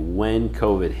play. When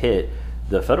COVID hit,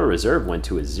 the Federal Reserve went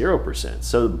to a 0%.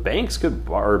 So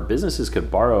businesses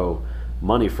could borrow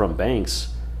money from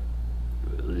banks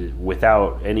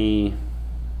without any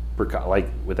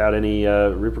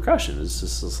repercussions.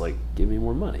 It's just like, give me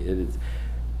more money.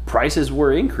 Prices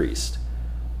were increased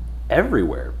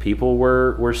everywhere. People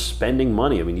were spending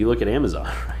money. I mean, you look at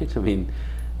Amazon, right? I mean,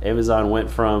 Amazon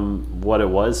went from what it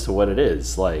was to what it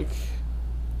is. Like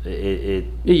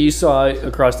you saw it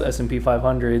across the S&P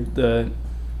 500.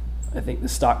 I think the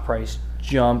stock price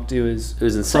jumped. It was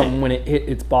insane. From when it hit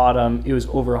its bottom, it was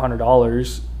over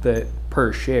 $100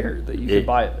 per share that you could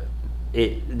buy it.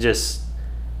 it just,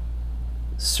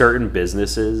 certain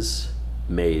businesses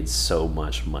made so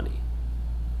much money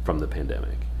from the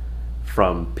pandemic,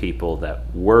 from people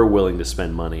that were willing to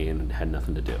spend money and had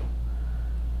nothing to do.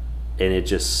 And it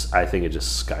just, I think it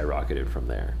just skyrocketed from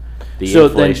there. The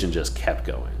inflation just kept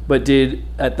going. But did,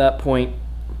 at that point,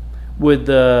 would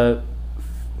the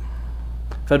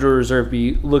Federal Reserve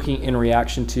be looking in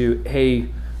reaction to, hey,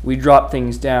 we dropped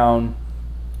things down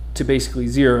to basically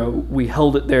zero, we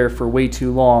held it there for way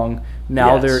too long,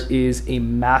 now Yes. there is a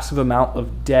massive amount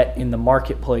of debt in the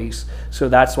marketplace, so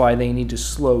that's why they need to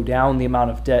slow down the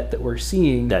amount of debt that we're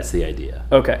seeing? That's the idea.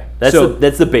 Okay. That's so,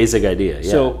 that's the basic idea.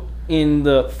 Yeah. So in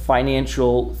the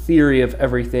financial theory of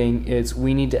everything, it's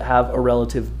we need to have a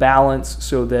relative balance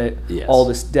so that Yes. all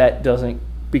this debt doesn't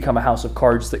become a house of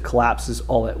cards that collapses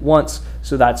all at once.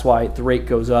 So that's why the rate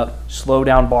goes up, slow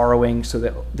down borrowing so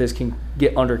that this can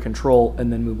get under control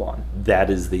and then move on. that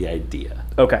is the idea.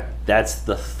 Okay. That's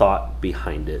the thought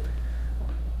behind it.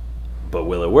 But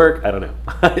will it work? I don't know.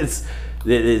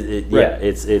 Yeah, Right.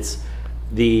 it's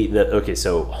the okay.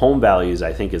 So home values,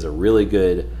 I think, is a really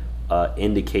good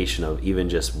indication of even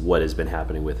just what has been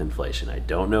happening with inflation. I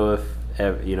don't know if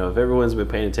everyone's been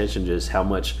paying attention to just how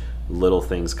much little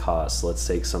things cost. Let's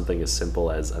take something as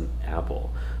simple as an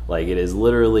apple. Like, it has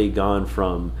literally gone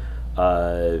from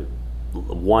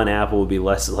one apple would be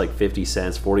less than like 50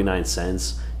 cents, 49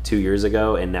 cents 2 years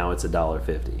ago, and now it's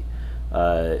 $1.50.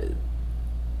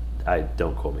 I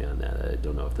don't quote me on that. I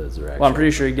don't know if those are actually Well, I'm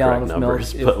pretty sure a gallon correct of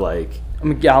numbers, milk, but like,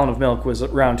 a gallon of milk was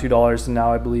around $2, and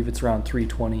now I believe it's around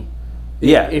 $3.20.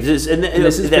 yeah, If- and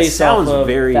this is that based sounds off of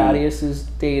very. Thaddeus's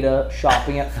data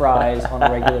shopping at Fry's on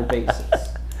a regular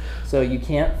basis. So you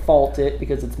can't fault it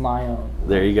because it's my own.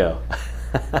 There you go.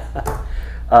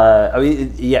 I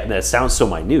mean, yeah, that sounds so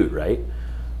minute, right?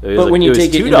 But when you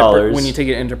take it $2, when you take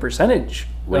it into percentage,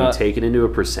 when you take it into a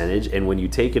percentage, and when you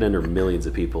take it under millions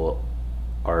of people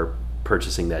are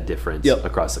purchasing that difference Yep.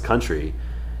 across the country,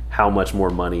 how much more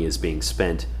money is being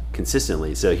spent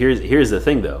consistently? So here's the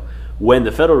thing, though. When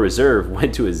the Federal Reserve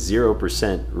went to a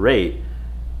 0% rate,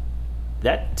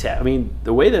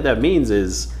 the way that means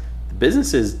is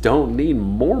businesses don't need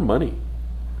more money.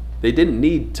 They didn't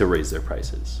need to raise their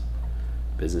prices.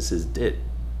 Businesses did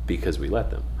because we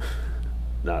let them.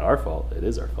 Not our fault. It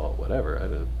is our fault. Whatever. I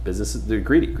don't know. Businesses, they're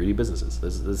greedy businesses.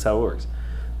 This is how it works.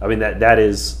 I mean, that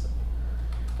is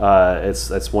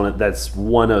that's one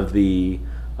of the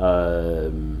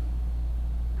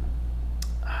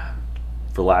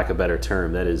for lack of a better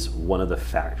term, that is one of the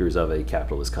factors of a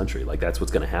capitalist country. Like, that's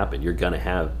what's going to happen. You're going to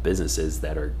have businesses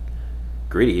that are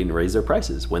greedy and raise their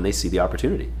prices when they see the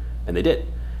opportunity, and they did,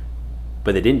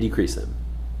 but they didn't decrease them,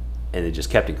 and they just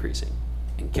kept increasing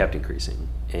and kept increasing.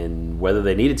 And whether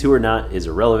they needed to or not is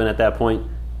irrelevant at that point.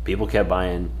 People kept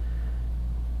buying,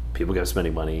 people kept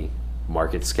spending money,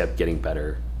 markets kept getting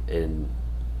better, and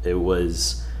it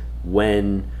was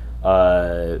when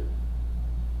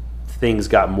things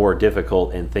got more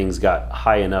difficult and things got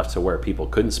high enough to where people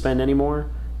couldn't spend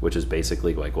anymore, which is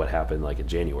basically like what happened like in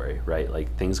January, right?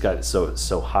 Like, things got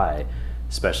so high,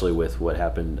 especially with what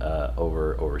happened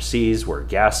overseas, where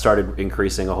gas started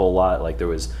increasing a whole lot. Like, there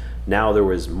was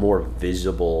more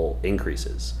visible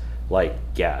increases,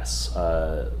 like gas,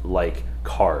 like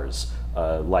cars,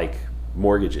 like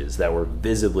mortgages that were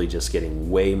visibly just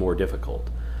getting way more difficult.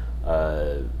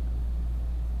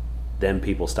 Then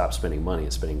people stopped spending money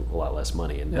and spending a lot less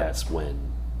money, and that's when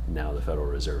now the Federal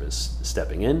Reserve is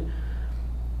stepping in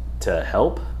to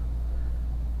help.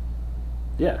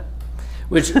 Yeah.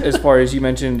 which, as far as you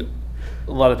mentioned,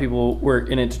 a lot of people were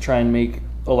in it to try and make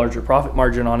a larger profit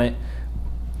margin on it.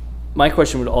 My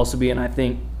question would also be, and I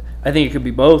think it could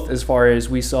be both, as far as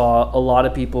we saw a lot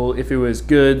of people, if it was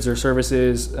goods or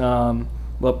services, well,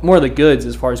 more the goods,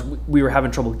 as far as we were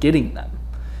having trouble getting them.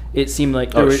 It seemed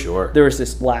like there was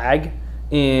this lag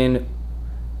in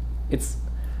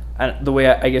the way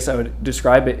I guess I would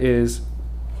describe it is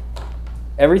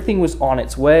everything was on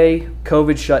its way.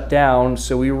 COVID shut down,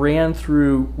 so we ran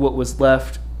through what was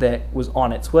left that was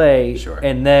on its way. Sure.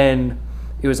 And then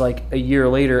it was like a year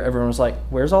later, everyone was like,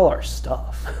 where's all our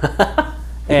stuff?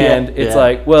 And it's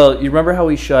like, well, you remember how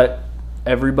we shut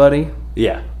everybody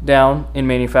down in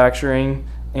manufacturing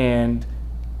and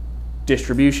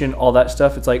distribution, all that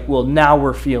stuff? It's like, well, now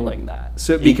we're feeling that.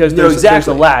 So because there's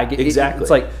a lag. Exactly. It's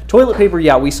like toilet paper,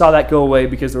 we saw that go away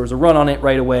because there was a run on it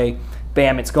right away.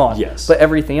 Bam, it's gone. Yes. But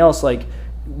everything else, like,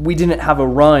 we didn't have a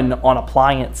run on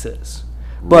appliances.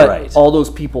 But all those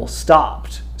people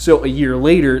stopped. So a year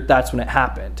later, that's when it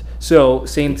happened. So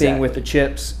same thing with the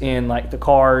chips in like the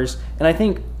cars. And I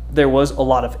think there was a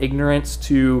lot of ignorance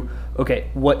to, okay,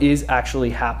 what is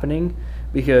actually happening?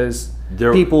 Because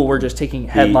people were just taking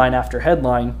headline after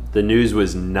headline. The news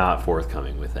was not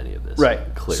forthcoming with any of this. Right.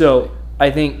 Clearly. So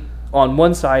I think on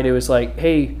one side it was like,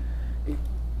 hey,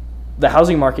 the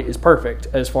housing market is perfect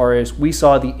as far as we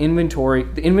saw the inventory.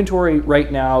 The inventory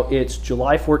right now, it's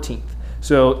July 14th.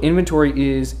 So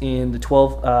inventory is in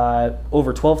the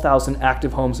over 12,000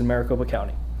 active homes in Maricopa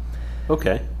County.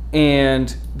 Okay.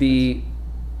 And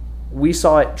we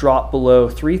saw it drop below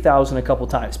 3,000 a couple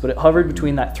times, but it hovered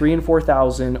between that 3,000 and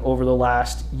 4,000 over the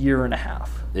last year and a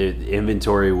half. The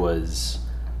inventory was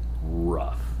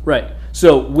rough. Right.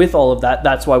 So with all of that,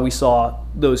 that's why we saw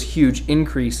those huge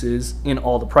increases in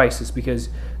all the prices, because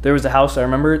there was a house I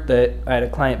remember that I had a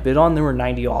client bid on. There were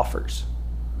 90 offers.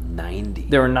 90.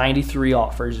 There were 93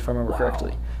 offers, if I remember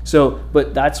correctly. So,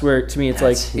 but that's where, to me, it's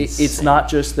like, it's not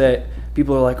just that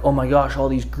people are like, oh my gosh, all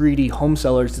these greedy home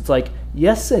sellers. It's like,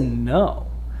 yes and no.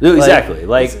 Exactly.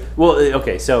 Well,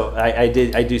 okay, so I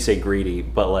do say greedy,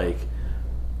 but like,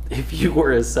 if you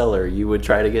were a seller, you would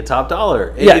try to get top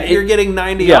dollar. And if you're getting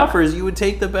 90 offers, you would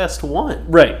take the best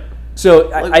one. Right.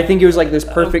 So I think it was like this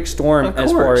perfect storm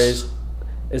as far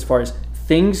as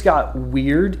things got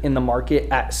weird in the market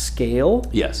at scale.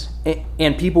 Yes.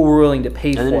 And people were willing to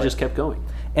pay for it. And then it just kept going.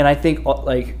 And I think on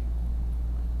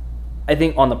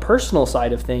the personal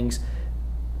side of things,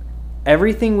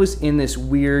 everything was in this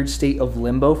weird state of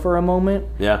limbo for a moment.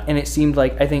 Yeah. And it seemed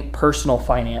like, I think personal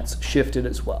finance shifted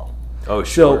as well. Oh,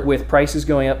 sure. So with prices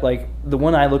going up, like the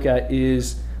one I look at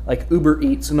is like Uber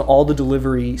Eats and all the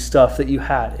delivery stuff that you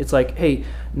had. It's like, hey,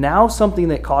 now something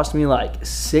that cost me like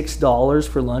 $6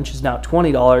 for lunch is now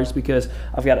 $20 because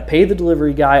I've got to pay the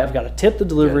delivery guy, I've got to tip the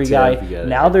delivery guy.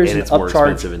 Now there's an it's more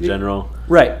upcharge. Expensive in general.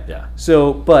 Right. Yeah.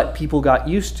 So, but people got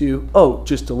used to,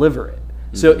 just deliver it.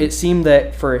 So it seemed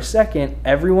that for a second,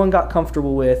 everyone got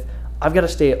comfortable with, I've got to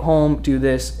stay at home, do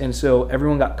this. And so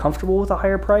everyone got comfortable with a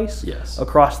higher price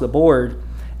across the board.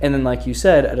 And then, like you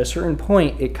said, at a certain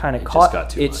point, it kind of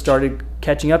started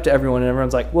catching up to everyone, and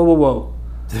everyone's like, whoa, whoa, whoa.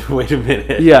 Wait a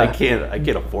minute. Yeah. I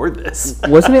can't afford this.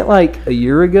 Wasn't it like a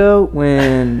year ago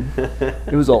when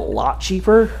it was a lot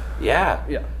cheaper? Yeah.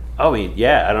 Yeah. I mean,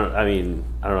 yeah. I don't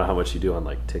know how much you do on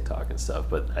like TikTok and stuff,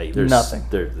 but there's nothing.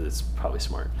 It's probably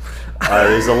smart.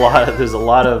 There's a lot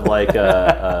of like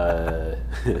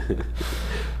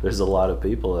there's a lot of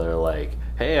people that are like,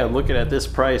 hey, I'm looking at this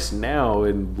price now,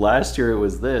 and last year it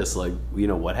was this. Like,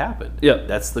 what happened?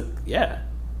 Yeah.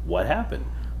 What happened?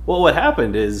 Well, what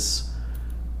happened is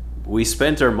we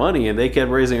spent our money, and they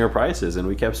kept raising our prices, and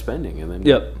we kept spending, and then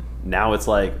now it's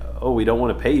like, oh, we don't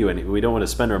want to pay you we don't want to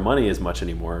spend our money as much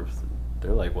anymore.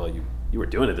 They're like, well, you were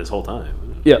doing it this whole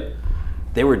time. Yep.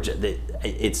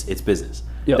 It's business.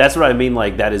 Yep. That's what I mean.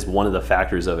 Like, that is one of the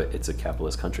factors of it. It's a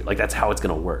capitalist country. Like, that's how it's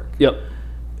going to work. Yep.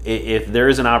 If there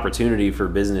is an opportunity for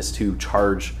business to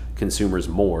charge consumers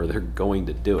more, they're going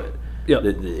to do it. Yep.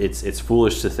 It's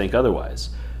foolish to think otherwise.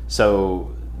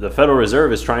 So the Federal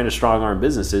Reserve is trying to strong arm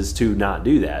businesses to not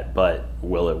do that, but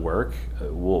will it work?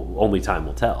 Only time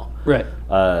will tell. Right.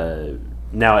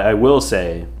 Now, I will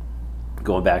say,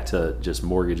 going back to just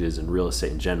mortgages and real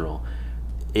estate in general,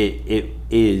 it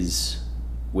is,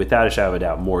 without a shadow of a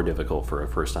doubt, more difficult for a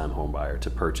first-time home buyer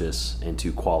to purchase and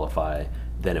to qualify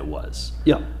than it was.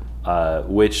 Yeah.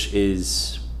 Which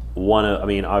is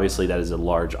obviously that is a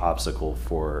large obstacle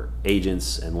for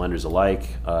agents and lenders alike.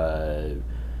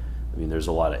 There's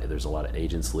a lot of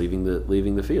agents leaving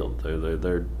the field. They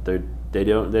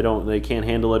can't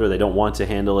handle it, or they don't want to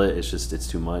handle it. It's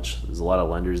too much. There's a lot of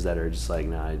lenders that are just like,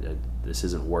 nah, this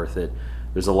isn't worth it.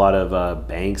 There's a lot of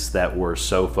banks that were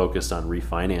so focused on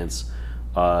refinance,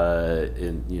 for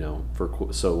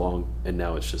so long, and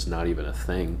now it's just not even a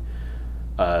thing.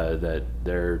 That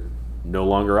they're no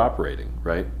longer operating,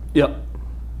 right? Yep.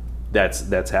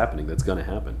 That's happening. That's going to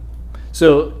happen.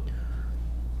 So,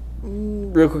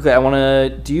 real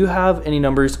quickly, do you have any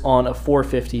numbers on a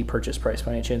 $450 purchase price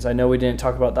by any chance? I know we didn't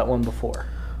talk about that one before.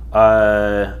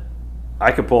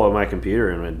 I could pull up my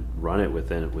computer and run it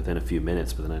within a few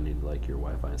minutes, but then I need like your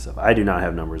Wi-Fi and stuff. I do not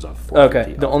have numbers off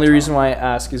 450. Okay. The only reason why I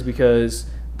ask is because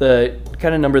the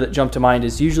kind of number that jumped to mind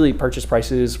is usually purchase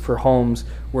prices for homes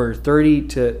were 30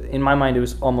 to, in my mind, it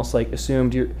was almost like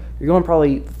assumed you're going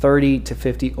probably 30 to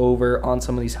 50 over on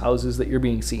some of these houses that you're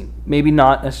being seen. Maybe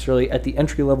not necessarily at the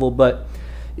entry level, but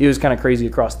it was kind of crazy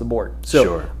across the board. So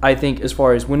sure. I think as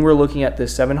far as when we're looking at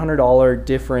this $700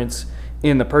 difference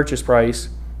in the purchase price,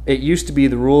 it used to be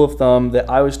the rule of thumb that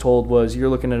I was told was you're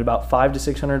looking at about $500 to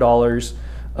 $600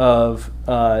 of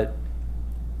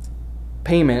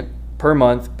payment per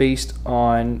month based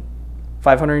on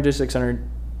 $500 to $600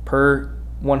 per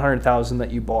 $100,000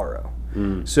 that you borrow.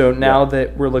 So now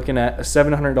that we're looking at a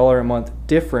 $700 a month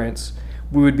difference,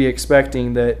 we would be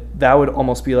expecting that would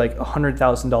almost be like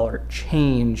 $100,000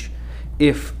 change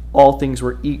if all things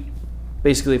were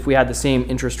basically if we had the same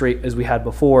interest rate as we had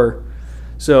before.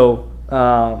 So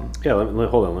yeah,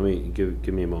 hold on. Let me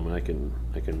give me a moment. I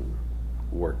can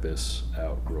work this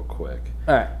out real quick.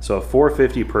 All right. So a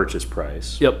 450 purchase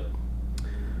price. Yep.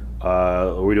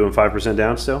 Are we doing 5%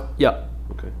 down still? Yep.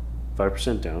 Okay,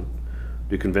 5% down.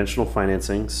 Do conventional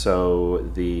financing. So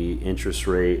the interest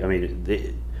rate. I mean,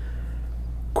 the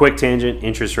quick tangent.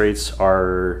 Interest rates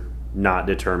are not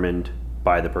determined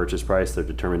by the purchase price. They're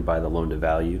determined by the loan to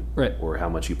value, right, or how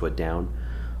much you put down.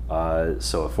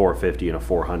 So a 450 and a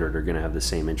 400 are going to have the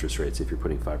same interest rates if you're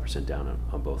putting 5% down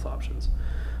on both options.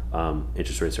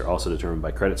 Interest rates are also determined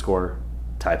by credit score,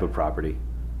 type of property,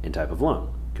 and type of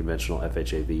loan. Conventional,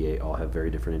 FHA, VA all have very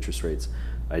different interest rates.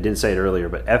 I didn't say it earlier,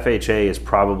 but FHA is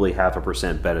probably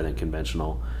 0.5% better than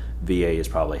conventional. VA is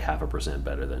probably 0.5%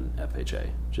 better than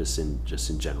FHA, just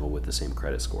in general with the same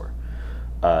credit score.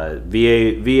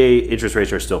 VA interest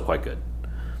rates are still quite good.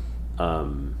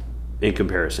 In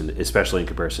comparison, especially in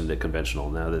comparison to conventional.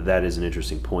 Now that is an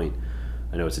interesting point.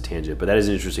 I know it's a tangent, but that is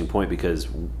an interesting point because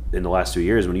in the last 2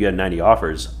 years, when you had 90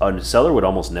 offers, a seller would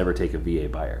almost never take a VA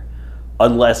buyer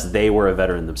unless they were a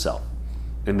veteran themselves.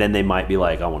 And then they might be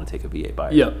like, I want to take a VA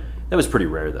buyer. Yep. That was pretty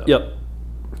rare though. Yep.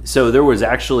 So there was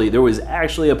actually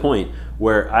a point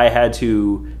where I had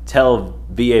to tell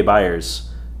VA buyers,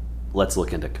 let's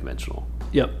look into conventional.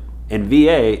 Yep. And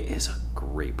VA is a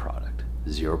great product.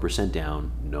 0%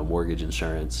 down, no mortgage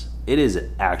insurance. It is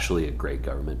actually a great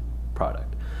government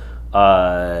product.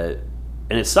 And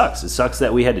it sucks. It sucks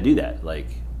that we had to do that. Like,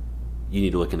 you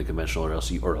need to look into conventional or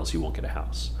else you won't get a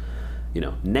house.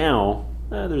 Now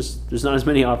there's not as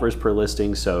many offers per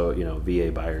listing, so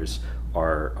VA buyers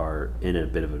are in a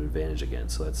bit of an advantage again.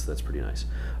 So that's pretty nice.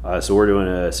 So we're doing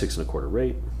a 6.25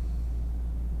 rate.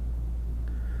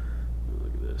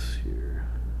 Look at this here.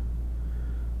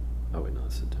 Oh wait, no,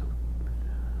 that's September.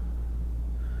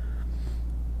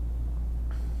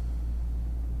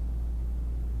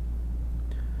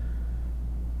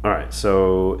 All right,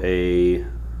 so a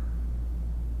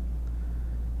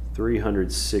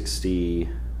 360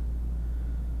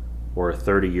 or a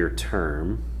 30-year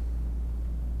term.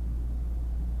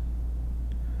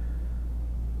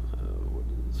 What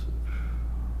is it?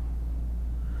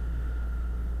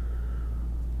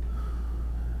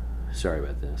 Sorry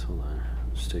about this. Hold on.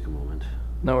 Just take a moment.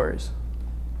 No worries.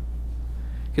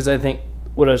 Because I think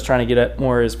what I was trying to get at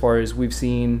more as far as we've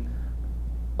seen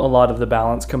a lot of the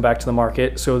balance come back to the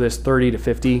market. So this 30 to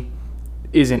 50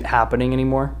 isn't happening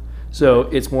anymore. So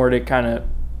it's more to kind of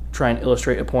try and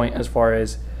illustrate a point as far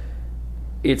as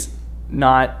it's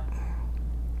not,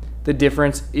 the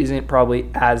difference isn't probably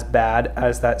as bad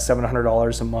as that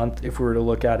 $700 a month if we were to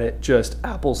look at it just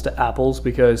apples to apples,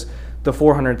 because the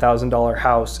 $400,000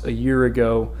 house a year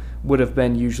ago would have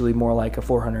been usually more like a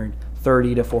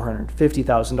 $430,000 to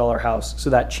 $450,000 house.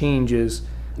 So that changes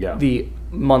the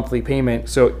monthly payment.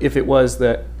 So if it was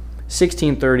the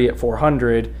 $1,630 at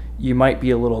 $400, you might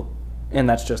be a little, and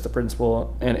that's just the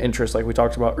principal and interest like we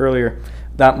talked about earlier,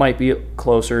 that might be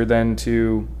closer than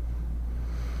to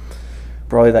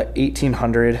probably that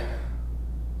 $1,800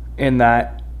 and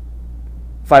that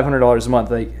 $500 a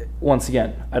month. Like, once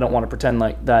again, I don't want to pretend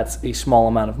like that's a small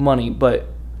amount of money, but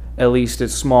at least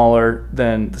it's smaller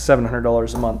than the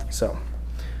 $700 a month. So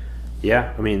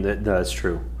yeah, I mean that's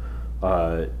true.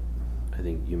 I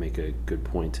think you make a good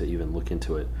point to even look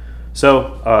into it.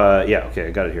 So yeah, okay,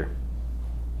 I got it here.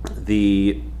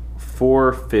 The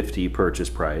 450 purchase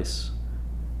price,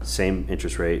 same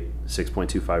interest rate,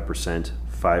 6.25%,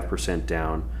 5%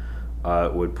 down,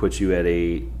 would put you at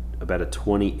about a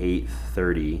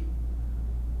 $2,830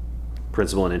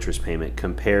 principal and interest payment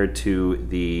compared to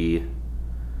the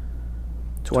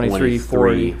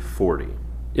 $2,340.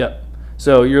 Yep.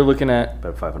 So you're looking at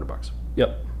about $500.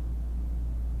 Yep.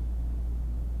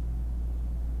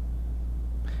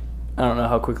 I don't know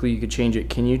how quickly you could change it.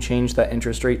 Can you change that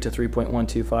interest rate to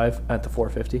 3.125 at the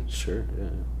 450? Sure. Yeah.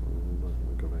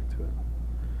 We'll go back to it.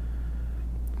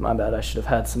 My bad. I should have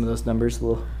had some of those numbers a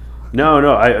little.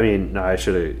 No. I mean, I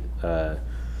should have.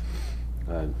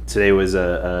 Today was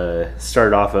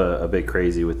started off a bit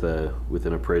crazy with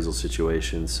an appraisal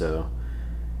situation, so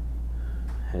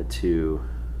had to.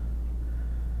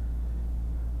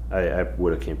 I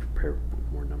would have came prepared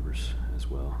with more numbers as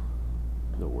well.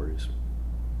 No worries.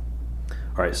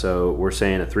 All right, so we're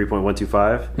saying a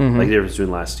 3.125, like the difference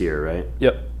between last year, right?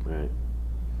 Yep. All right.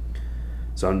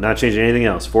 So I'm not changing anything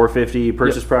else. 450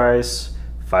 purchase price,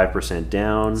 5%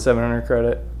 down, 700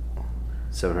 credit,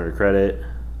 700 credit,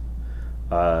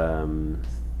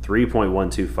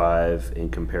 3.125 in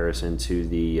comparison to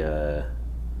the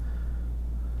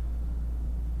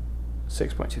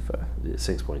 6.25.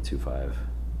 6.25.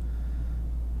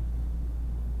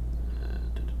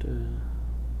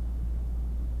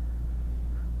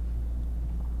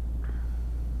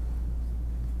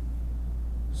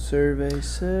 Survey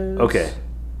says. Okay,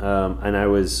 and I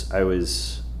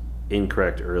was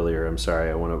incorrect earlier. I'm sorry.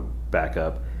 I want to back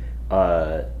up.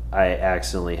 I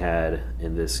accidentally had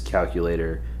in this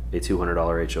calculator a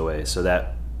 $200 HOA, so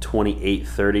that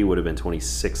 $2,830 would have been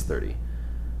 $2,630.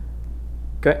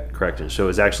 Okay. Correct. So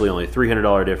it's actually only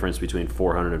 $300 difference between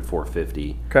 $400 and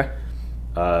 $450. Okay.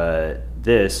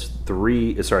 This a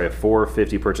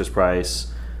 $450 purchase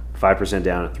price, 5%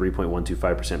 down at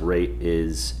 3.125% rate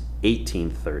is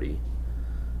 $1,830.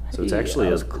 So it's actually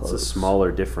it's a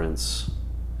smaller difference.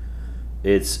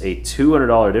 It's a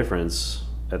 $200 difference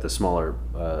at the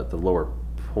lower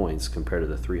points compared to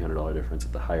the $300 difference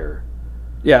at the higher.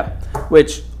 Yeah.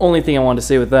 Which only thing I wanted to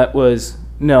say with that was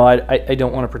no, I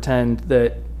don't want to pretend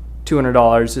that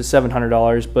 $200 is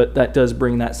 $700, but that does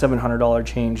bring that $700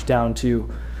 change down to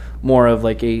more of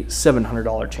like a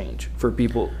 $700 change for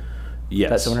people. Yes.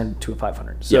 That's 700 to a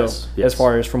 500. So yes. as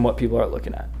far as from what people are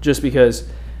looking at, just because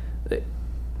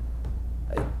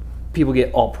people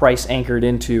get all price anchored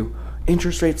into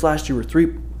interest rates last year were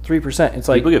 3%. It's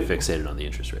like people get fixated on the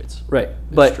interest rates. Right.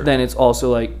 But then it's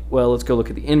also like, well, let's go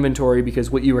look at the inventory because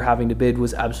what you were having to bid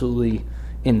was absolutely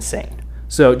insane.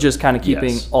 So just kind of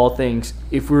keeping all things,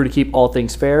 if we were to keep all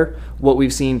things fair, what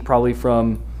we've seen probably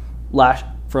from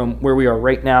where we are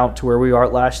right now to where we are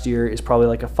last year is probably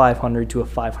like a $500 to a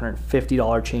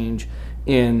 $550 change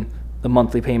in the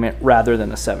monthly payment rather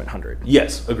than a $700.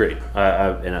 Yes, agreed.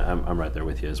 I'm right there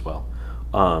with you as well.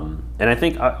 And I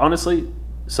think honestly,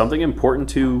 something important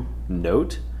to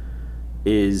note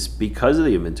is because of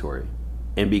the inventory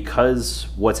and because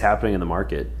what's happening in the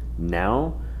market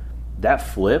now, that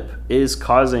flip is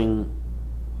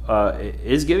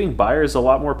is giving buyers a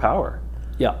lot more power.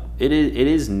 Yeah. It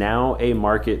is now a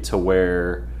market to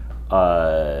where,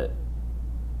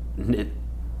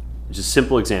 just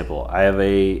simple example, I have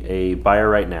a buyer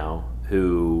right now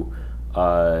who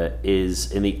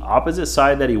is in the opposite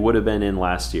side that he would have been in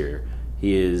last year.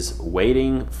 He is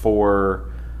waiting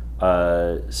for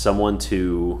someone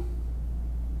to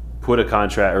put a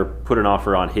contract or put an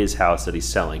offer on his house that he's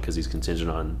selling because he's contingent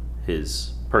on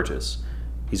his purchase.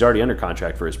 He's already under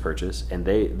contract for his purchase, and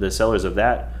the sellers of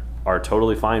that are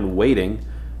totally fine waiting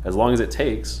as long as it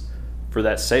takes for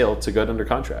that sale to go under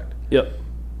contract. Yep.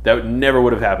 That never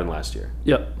would have happened last year.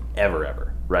 Yep.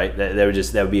 Ever, right? That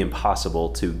would be impossible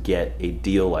to get a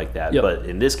deal like that. Yep. But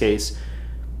in this case,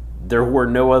 there were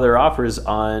no other offers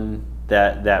on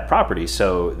that property.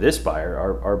 So this buyer,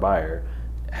 our buyer,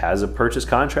 has a purchase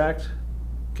contract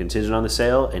contingent on the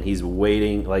sale, and he's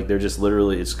waiting. Like they're just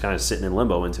literally, it's kind of sitting in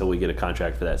limbo until we get a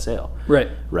contract for that sale.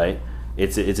 Right.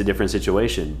 It's a different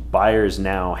situation. Buyers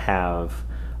now have,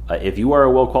 if you are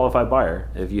a well-qualified buyer,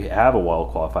 if you have a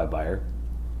well-qualified buyer,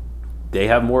 they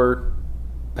have more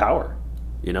power.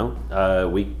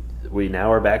 We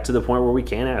now are back to the point where we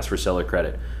can ask for seller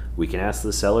credit. We can ask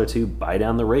the seller to buy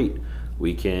down the rate.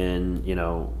 We can,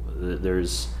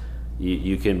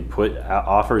 you can put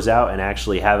offers out and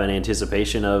actually have an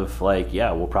anticipation of like,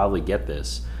 yeah, we'll probably get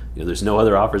this. There's no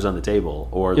other offers on the table,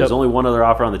 or there's only one other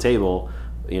offer on the table.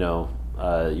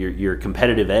 Your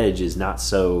competitive edge is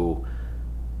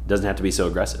doesn't have to be so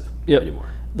aggressive anymore.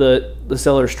 The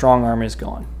seller's strong arm is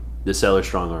gone. The seller's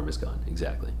strong arm is gone.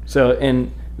 Exactly. So,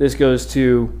 and this goes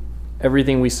to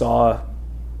everything we saw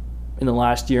in the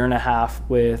last year and a half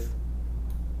with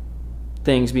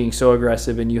things being so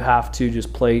aggressive, and you have to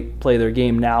just play their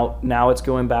game. Now it's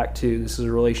going back to, this is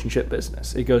a relationship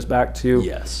business. It goes back to,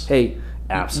 yes, hey,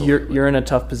 absolutely, you're in a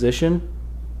tough position.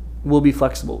 We'll be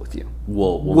flexible with you.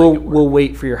 We'll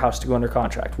wait for your house to go under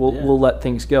contract. We'll let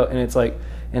things go. And it's like,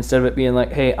 instead of it being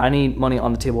like, hey, I need money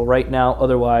on the table right now,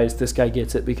 otherwise this guy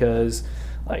gets it because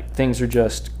like things are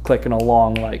just clicking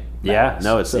along like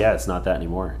madness. It's not that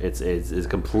anymore. It's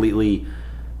completely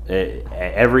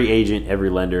every agent, every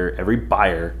lender, every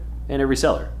buyer, and every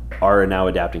seller are now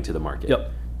adapting to the market.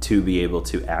 Yep. To be able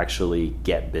to actually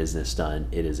get business done.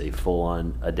 It is a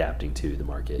full-on adapting to the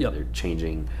market. Yep. They're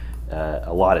changing.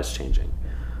 A lot is changing.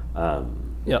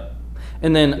 Yep.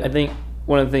 And then I think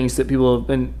one of the things that people have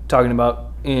been talking about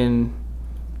in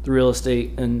the real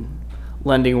estate and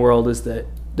lending world is that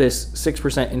this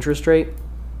 6% interest rate,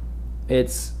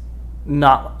 it's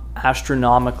not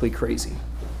astronomically crazy.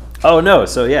 Oh no!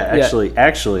 So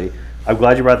actually, I'm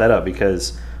glad you brought that up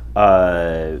because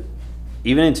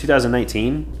even in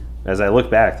 2019, as I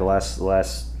look back, the last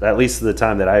at least the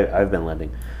time that I've been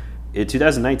lending, in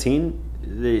 2019,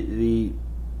 the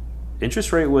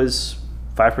interest rate was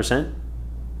 5%,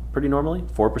 pretty normally,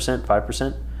 4%,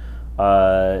 5%.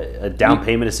 A down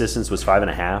payment assistance was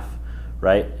 5.5%,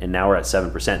 right? And now we're at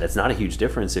 7%. That's not a huge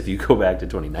difference if you go back to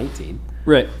 2019,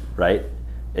 Right. right?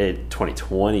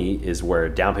 2020 is where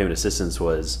down payment assistance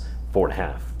was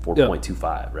 4.5%,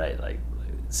 4.25%, right? Like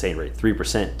same rate,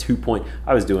 3%,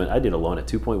 I did a loan at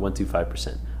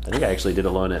 2.125%. I think I actually did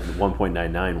a loan at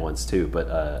 1.99 once too, but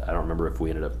I don't remember if we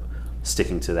ended up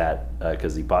sticking to that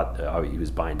because he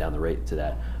was buying down the rate to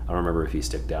that. I don't remember if he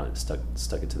stuck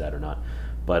it to that or not.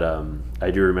 But I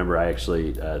do remember I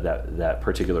actually that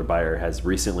particular buyer has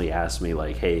recently asked me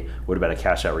like, hey, what about a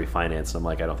cash out refinance? And I'm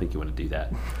like, I don't think you want to do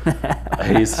that.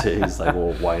 he's like,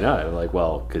 well, why not? I'm like,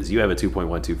 well, because you have a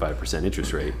 2.125%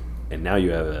 interest rate, and now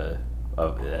you have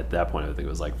at that point I think it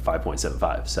was like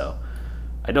 5.75. So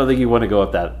I don't think you want to go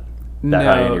up that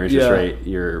high in your interest rate.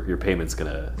 Your payment's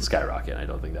gonna skyrocket. I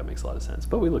don't think that makes a lot of sense.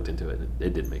 But we looked into it.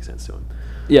 It did make sense to him.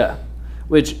 Yeah,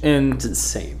 it's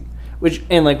insane.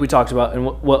 And like we talked about, and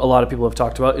what a lot of people have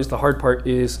talked about, is the hard part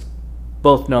is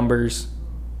both numbers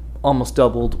almost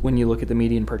doubled when you look at the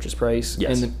median purchase price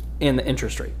and the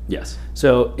interest rate. Yes.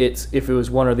 So if it was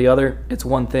one or the other, it's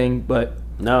one thing, but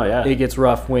it gets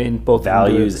rough when both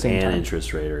values and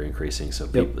interest rate are increasing. So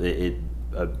people,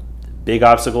 a big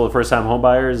obstacle to first-time home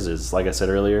buyers is, like I said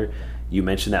earlier, you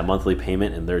mentioned that monthly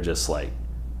payment, and they're just like,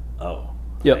 oh,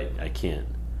 I can't.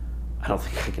 I don't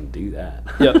think I can do that.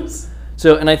 Yep.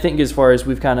 So, and I think as far as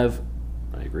we've kind of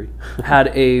I agree. had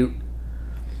a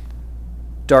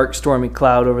dark, stormy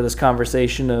cloud over this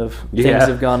conversation of things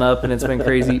have gone up and it's been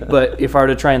crazy. But if I were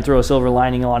to try and throw a silver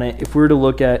lining on it, if we were to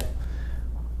look at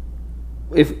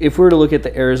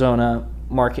the Arizona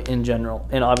market in general,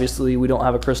 and obviously we don't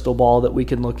have a crystal ball that we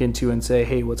can look into and say,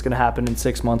 hey, what's going to happen in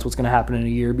 6 months, what's going to happen in a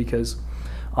year, because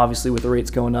obviously with the rates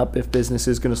going up, if business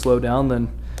is going to slow down,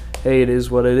 then hey, it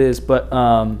is what it is. But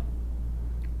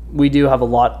we do have a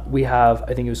lot. We have,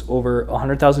 I think it was over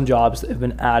 100,000 jobs that have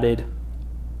been added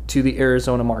to the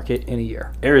Arizona market in a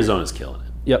year. Arizona's killing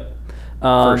it. Yep.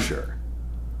 For sure.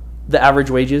 The average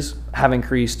wages have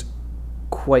increased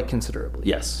quite considerably.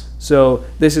 Yes. So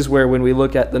this is where when we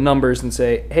look at the numbers and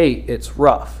say, hey, it's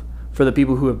rough. For the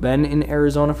people who have been in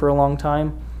Arizona for a long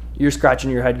time, you're scratching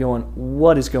your head going,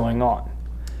 what is going on?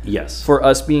 Yes. For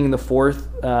us being the fourth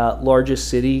largest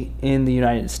city in the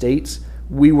United States,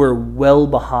 we were well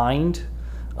behind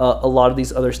a lot of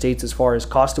these other states as far as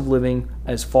cost of living,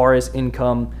 as far as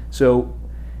income. So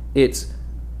it's,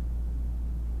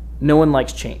 no one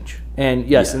likes change. And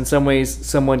yes, in some ways,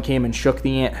 someone came and shook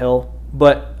the anthill.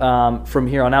 But from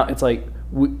here on out, it's like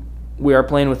we are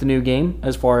playing with a new game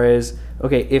as far as,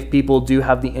 okay, if people do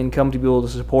have the income to be able to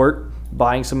support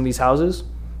buying some of these houses,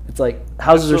 it's like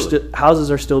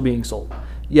houses are still being sold.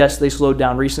 Yes, they slowed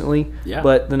down recently,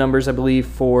 but the numbers, I believe,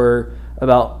 for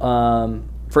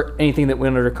anything that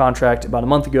went under contract about a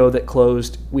month ago that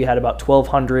closed, we had about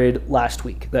 1,200 last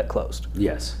week that closed.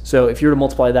 Yes. So if you were to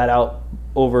multiply that out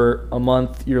over a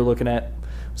month, you're looking at,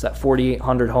 what's that,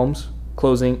 4,800 homes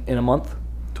closing in a month?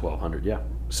 1,200, yeah.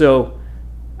 So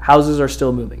houses are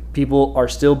still moving. People are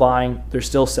still buying. They're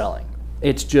still selling.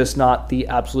 It's just not the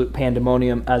absolute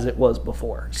pandemonium as it was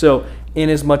before. So in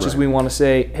as much as we want to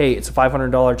say, hey, it's a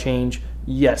 $500 change,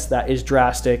 yes, that is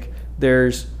drastic.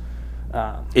 There's...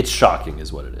 it's shocking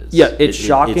is what it is. Yeah, it's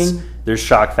shocking. There's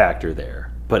shock factor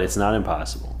there, but it's not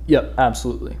impossible. Yep,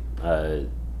 absolutely.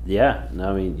 Yeah, no,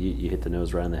 I mean, you hit the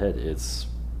nose right on the head. It's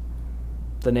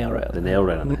the nail right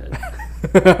on the head.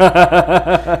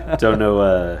 Don't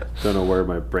know where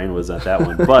my brain was at that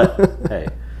one, but hey,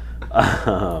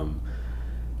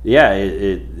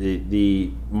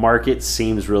 the market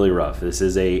seems really rough. This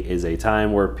is a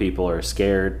time where people are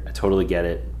scared. I totally get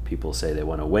it. People say they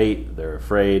want to wait. They're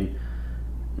afraid.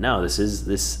 No,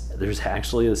 there's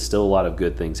actually still a lot of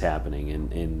good things happening,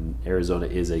 and Arizona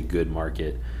is a good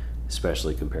market,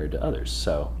 especially compared to others.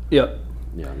 So yep.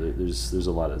 There's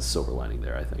a lot of silver lining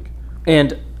there, I think.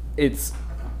 And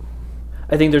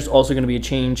I think there's also going to be a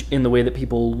change in the way that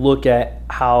people look at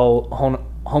how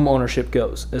home ownership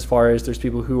goes, as far as there's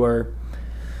people who are,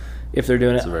 if they're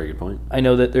doing That's a very good point. I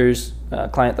know that there's a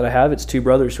client that I have, it's two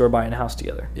brothers who are buying a house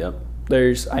together. Yep.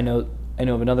 I know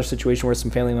of another situation where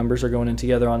some family members are going in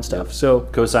together on stuff. Yep. So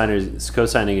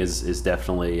co-signing is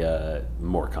definitely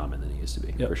more common than it used to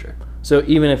be, for sure. So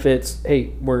even if it's,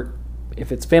 hey,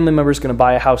 if it's family members going to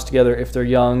buy a house together if they're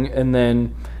young, and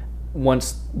then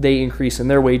once they increase in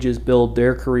their wages, build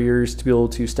their careers to be able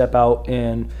to step out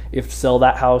and if sell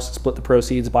that house, split the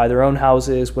proceeds, buy their own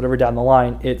houses, whatever down the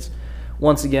line, it's,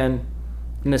 once again,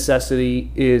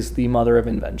 necessity is the mother of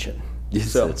invention.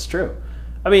 Yes, so that's true.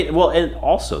 I mean, well, and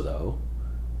also though,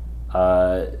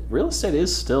 real estate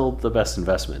is still the best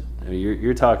investment. I mean,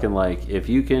 you're talking like if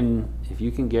you can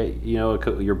get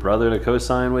your brother to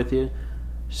co-sign with you,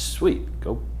 sweet,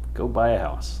 go buy a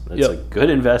house. That's a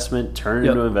good investment. Turn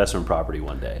into investment property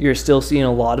one day. You're still seeing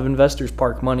a lot of investors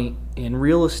park money in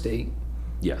real estate.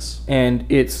 Yes, and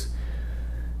it's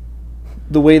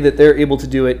the way that they're able to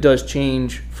do it does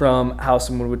change from how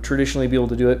someone would traditionally be able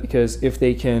to do it, because if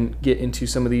they can get into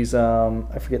some of these,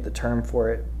 I forget the term for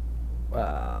it.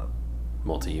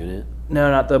 Multi-unit?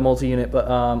 No, not the multi-unit, but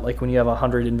like when you have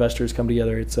 100 investors come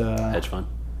together, it's a hedge fund.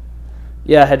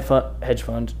 Yeah, hedge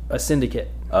fund, a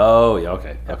syndicate. Oh, yeah,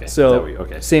 okay. So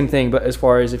same thing, but as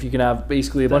far as if you can have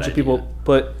basically a bunch of people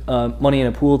put money in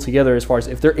a pool together, as far as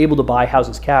if they're able to buy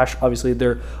houses cash, obviously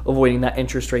they're avoiding that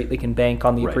interest rate. They can bank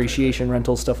on the appreciation,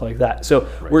 rentals, stuff like that. So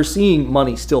we're seeing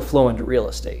money still flow into real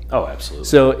estate. Oh, absolutely.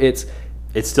 So it's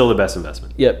still the best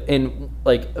investment. Yep, and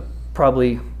like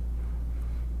probably,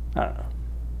 I don't know,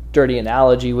 dirty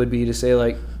analogy would be to say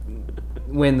like,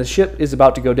 when the ship is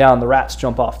about to go down, the rats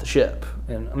jump off the ship.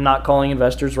 And I'm not calling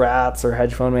investors rats or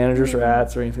hedge fund managers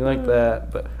rats or anything like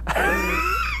that, but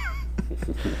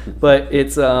but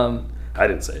it's I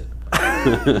didn't say it.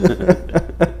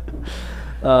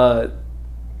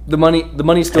 The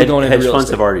money's still going into real estate. Hedge funds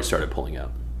have already started pulling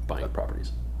out, buying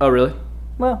properties. Oh, really?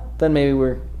 Well, then maybe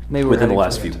we're within the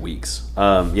last few weeks.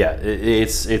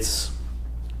 It's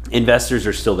investors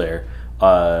are still there,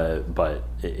 but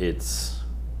it's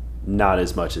not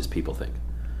as much as people think.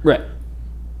 Right.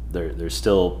 There's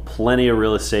still plenty of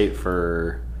real estate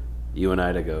for you and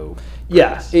I to go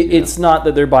purchase, yeah, it's not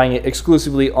that they're buying it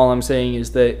exclusively. All I'm saying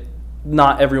is that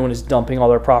not everyone is dumping all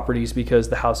their properties because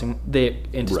they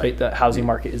anticipate the housing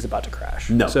market is about to crash.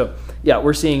 No. So yeah,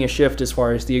 we're seeing a shift as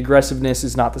far as the aggressiveness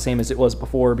is not the same as it was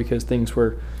before, because things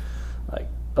were like,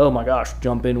 oh my gosh,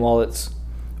 jump in while it's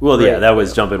yeah, that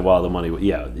was jumping while the money.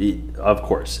 Of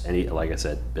course. Like I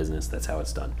said, business. That's how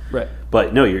it's done. Right.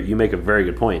 But no, you make a very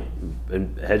good point.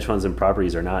 And hedge funds and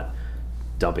properties are not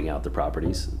dumping out the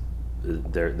properties.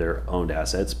 They're owned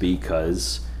assets,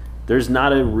 because there's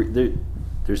not a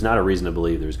reason to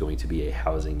believe there's going to be a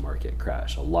housing market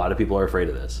crash. A lot of people are afraid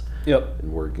of this. Yep.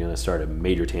 And we're going to start a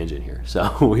major tangent here,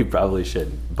 so we probably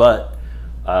shouldn't. But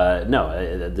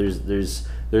no,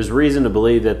 there's reason to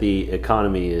believe that the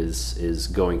economy is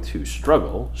going to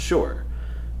struggle. Sure,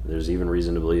 there's even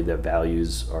reason to believe that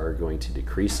values are going to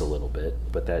decrease a little bit,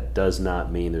 but that does not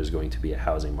mean there's going to be a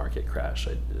housing market crash.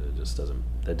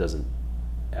 That doesn't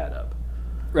add up.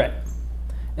 Right.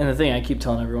 And the thing I keep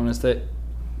telling everyone is that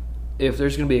if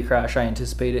there's going to be a crash, I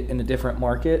anticipate it in a different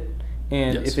market.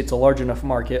 And if it's a large enough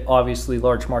market, obviously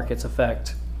large markets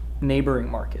affect neighboring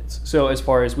markets. So as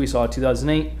far as we saw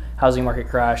 2008, housing market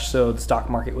crash, so the stock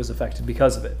market was affected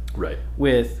because of it. Right.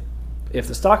 If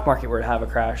the stock market were to have a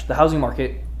crash, the housing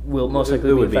market will most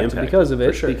likely be affected because of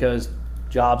it, because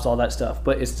jobs, all that stuff.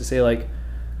 But it's to say like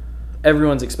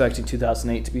everyone's expecting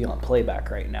 2008 to be on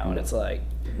playback right now, and it's like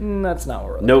that's not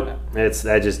what we're looking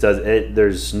at.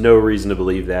 There's no reason to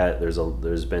believe that.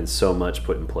 There's been so much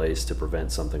put in place to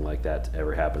prevent something like that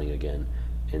ever happening again,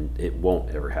 and it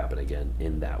won't ever happen again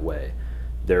in that way.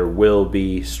 There will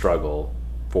be struggle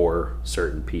for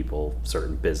certain people,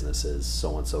 certain businesses,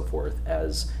 so on and so forth,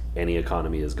 as any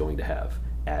economy is going to have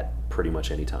at pretty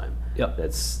much any time. Yep.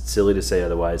 That's silly to say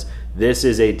otherwise. This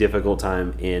is a difficult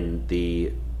time in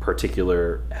the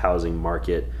particular housing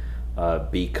market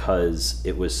because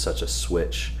it was such a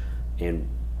switch, and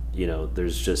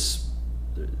there's just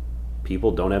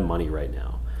people don't have money right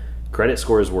now. Credit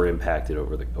scores were impacted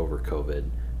over COVID.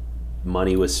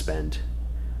 Money was spent.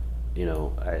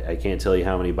 I can't tell you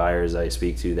how many buyers I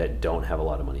speak to that don't have a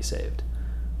lot of money saved,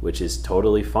 which is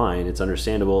totally fine. It's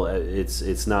understandable.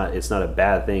 It's not a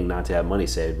bad thing not to have money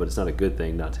saved, but it's not a good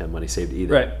thing not to have money saved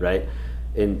either. Right?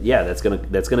 And yeah, that's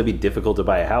gonna be difficult to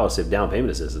buy a house if down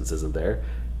payment assistance isn't there.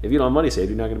 If you don't have money saved,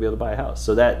 you're not gonna be able to buy a house.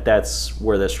 So that's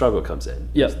where the struggle comes in.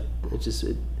 Yep. It's just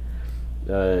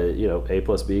A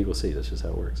plus B equals C. That's just how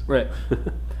it works. Right.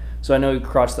 So I know you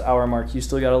crossed the hour mark. You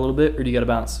still got a little bit, or do you got to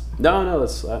bounce? No,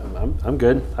 I'm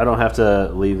good. I don't have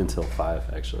to leave until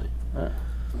 5 actually. All right.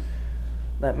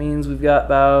 That means we've got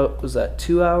about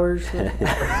 2 hours?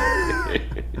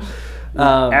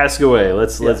 Ask away.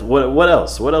 Let's what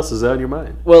else? What else is on your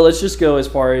mind? Well, let's just go as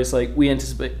far as like we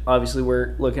anticipate. Obviously,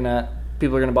 we're looking at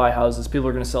people are going to buy houses, people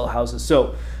are going to sell houses.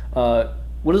 So,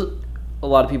 what is a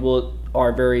lot of people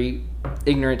are very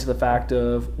ignorant to the fact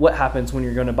of what happens when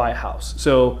you're going to buy a house.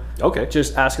 So Okay.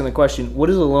 just asking the question, what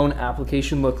does a loan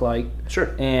application look like?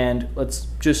 Sure. And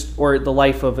or the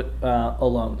life of a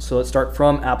loan. So let's start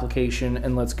from application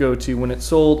and let's go to when it's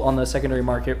sold on the secondary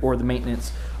market or the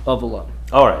maintenance of a loan.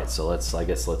 All right, so let's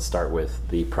start with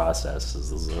the process.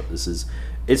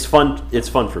 It's fun. It's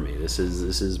fun for me. This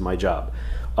is my job.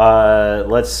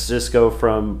 Let's just go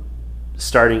from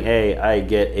starting A. I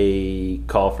get a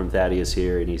call from Thaddeus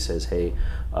here, and he says, "Hey,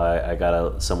 I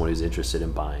got someone who's interested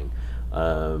in buying.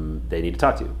 They need to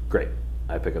talk to you." Great.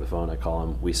 I pick up the phone. I call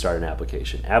him. We start an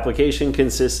application. Application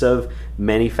consists of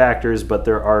many factors, but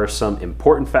there are some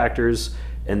important factors,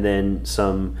 and then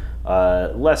some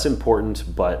less important,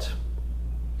 but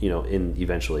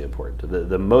eventually important.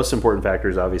 The most important factor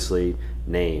is obviously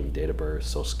name, date of birth,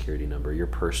 social security number, your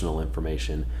personal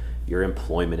information, your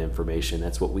employment information.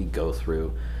 That's what we go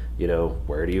through.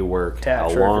 Where do you work?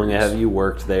 Tax How long records. have you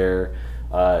worked there?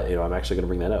 I'm actually going to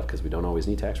bring that up because we don't always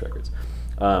need tax records.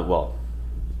 How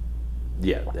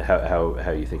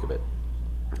you think of it.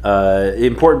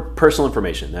 Important personal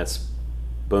information. That's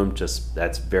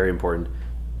very important.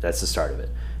 That's the start of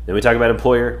it. Then we talk about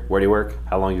employer. Where do you work?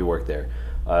 How long have you worked there?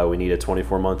 We need a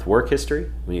 24-month work history.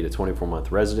 We need a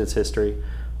 24-month residence history.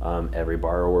 Every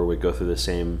borrower would go through the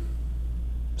same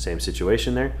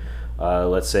situation there.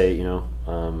 Let's say,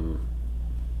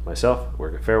 myself,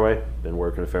 work at Fairway, been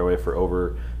working at Fairway for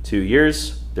over 2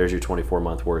 years. There's your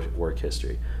 24-month work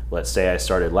history. Let's say I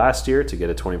started last year. To get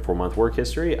a 24-month work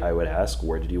history, I would ask,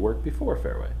 where did you work before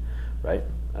Fairway, right?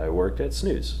 I worked at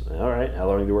Snooze. All right, how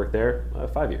long did you work there?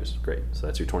 5 years. Great. So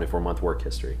that's your 24-month work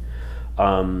history.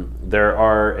 There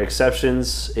are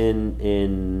exceptions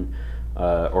there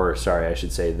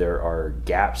are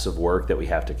gaps of work that we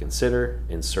have to consider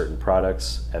in certain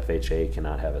products. FHA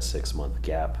cannot have a 6-month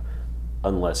gap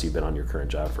unless you've been on your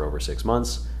current job for over 6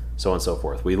 months, so on and so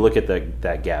forth. We look at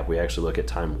that gap. We actually look at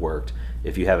time worked.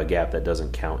 If you have a gap, that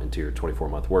doesn't count into your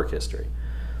 24-month work history.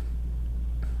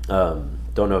 Don't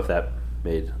know if that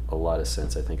made a lot of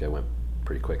sense. I think I went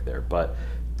pretty quick there, but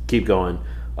keep going.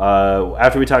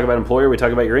 After we talk about employer, we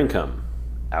talk about your income: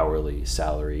 hourly,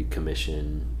 salary,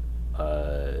 commission.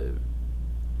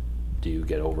 Do you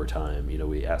get overtime?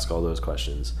 We ask all those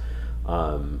questions.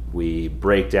 We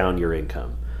break down your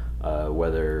income,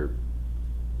 whether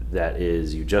that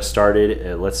is you just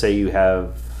started. Let's say you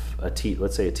have a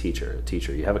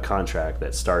teacher. You have a contract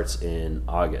that starts in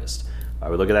August. I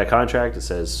would look at that contract. It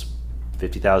says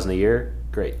 $50,000 a year.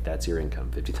 Great, that's your income,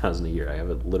 $50,000 a year. I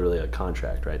have literally a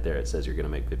contract right there. It says you're going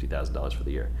to make $50,000 for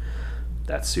the year.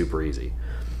 That's super easy.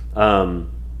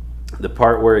 The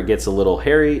part where it gets a little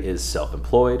hairy is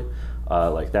self-employed.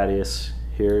 Like that is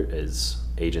here is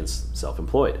agents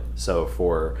self-employed. So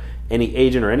for any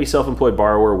agent or any self-employed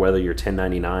borrower, whether you're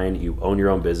 1099, you own your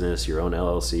own business, your own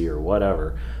LLC or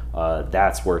whatever,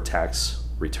 that's where tax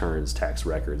returns, tax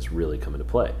records really come into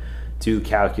play. To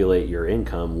calculate your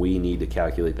income, we need to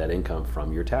calculate that income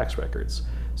from your tax records.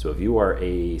 So if you are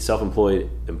a self-employed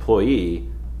employee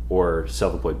or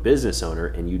self-employed business owner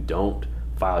and you don't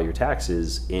file your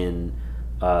taxes in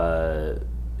a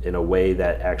way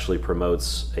that actually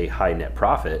promotes a high net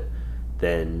profit,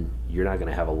 then you're not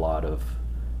going to have a lot of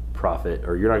profit,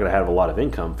 or you're not going to have a lot of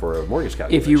income for a mortgage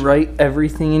calculation. If you write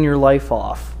everything in your life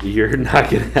off, you're not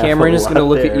going to have Cameron is going to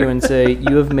look there. at you and say,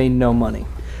 you have made no money.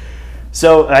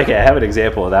 So, okay, I have an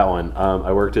example of that one.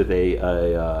 I worked with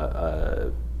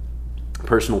a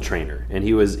personal trainer, and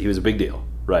he was a big deal,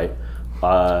 right?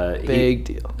 Big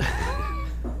deal.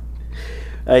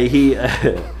 He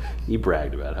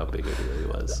bragged about how big it really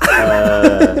was.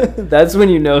 That's when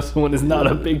you know someone is not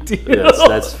a big deal. Yes,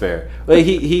 that's fair. But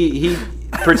he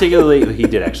particularly, he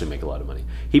did actually make a lot of money.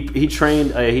 He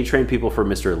trained people for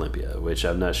Mr. Olympia, which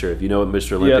I'm not sure if you know what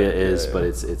Mr. Olympia is, but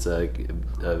it's a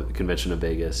convention in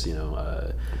Vegas,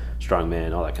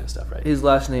 strongman, all that kind of stuff, right? His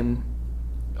last name.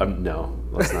 No,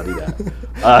 let's not do that.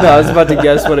 No, I was about to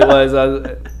guess what it was.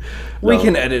 We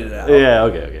can edit it out. Yeah,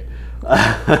 okay.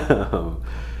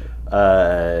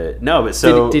 No, but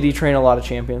so did he train a lot of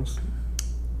champions?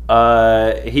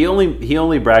 He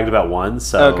only bragged about one,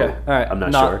 so okay, all right. I'm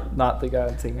not sure. Not the guy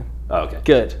I'm thinking. Oh, okay,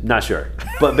 good. Not sure,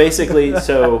 but basically,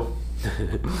 so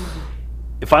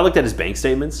if I looked at his bank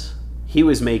statements, he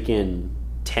was making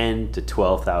 $10,000 to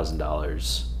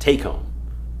 $12,000 take home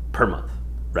per month,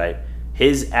 right?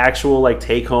 His actual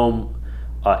take home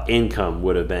income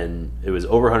would have been, it was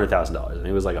over $100,000, and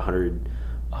it was like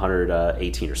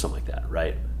 118 or something like that,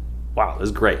 right? Wow, this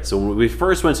is great. So when we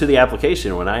first went to the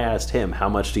application, when I asked him, how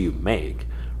much do you make,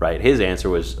 right, his answer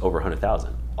was over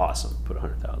 100,000. Awesome, put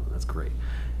 100,000, that's great.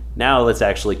 Now let's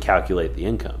actually calculate the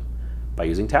income by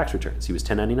using tax returns. He was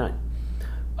 1099.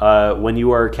 When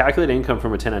you are calculating income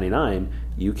from a 1099,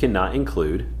 you cannot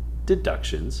include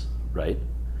deductions, right?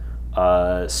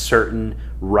 Certain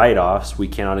write-offs we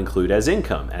cannot include as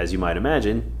income. As you might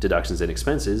imagine, deductions and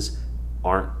expenses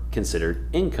aren't considered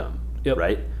income,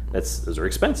 right? Those are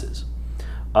expenses.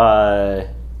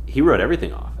 He wrote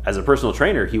everything off. As a personal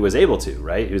trainer, he was able to,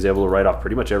 right? He was able to write off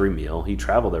pretty much every meal. He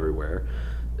traveled everywhere.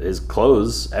 His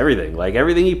clothes, everything. Like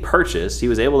everything he purchased, he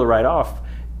was able to write off.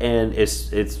 And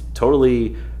it's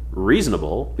totally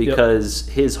reasonable because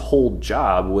his whole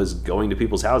job was going to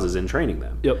people's houses and training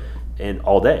them. And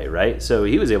all day, right? So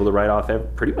he was able to write off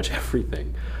pretty much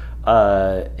everything.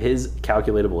 His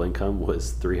calculatable income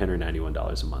was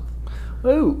 $391 a month.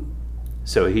 Oh.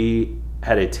 So he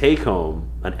had a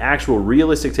take-home, an actual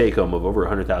realistic take-home of over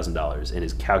 $100,000, and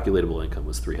his calculatable income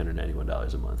was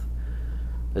 $391 a month.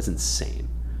 That's insane,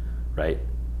 right?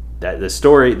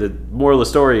 The moral of the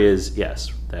story is,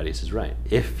 yes, Thaddeus is right.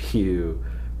 If you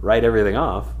write everything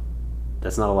off,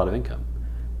 that's not a lot of income.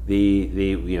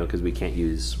 Because we can't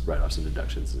use write-offs and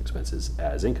deductions and expenses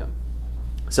as income.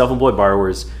 Self-employed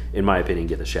borrowers, in my opinion,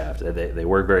 get the shaft. They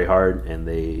work very hard, and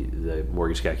the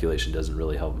mortgage calculation doesn't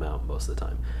really help them out most of the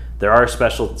time. There are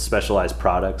specialized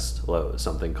products,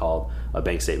 something called a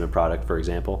bank statement product, for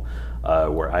example,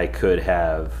 where I could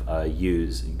have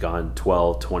gone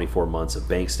 12, 24 months of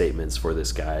bank statements for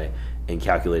this guy and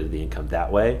calculated the income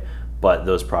that way. But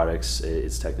those products,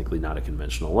 it's technically not a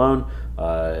conventional loan.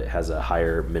 It has a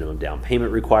higher minimum down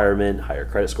payment requirement, higher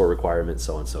credit score requirement,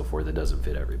 so on and so forth. It doesn't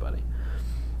fit everybody.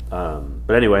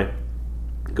 But anyway,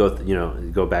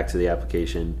 go back to the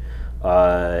application.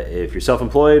 If you're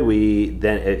self-employed,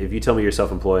 if you tell me you're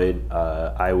self-employed,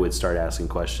 I would start asking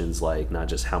questions like not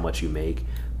just how much you make,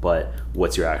 but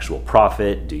what's your actual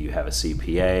profit? Do you have a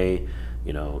CPA? Are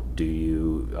you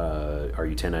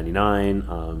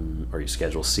 1099? Are you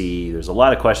Schedule C? There's a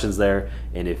lot of questions there,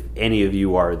 and if any of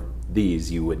you are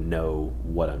these, you would know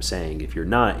what I'm saying. If you're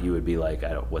not, you would be like,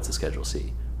 what's a Schedule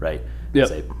C, right?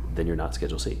 Say, then you're not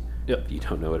Schedule C. If you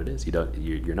don't know what it is,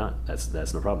 you're not.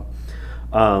 That's no problem.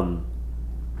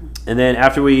 And then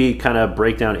after we kind of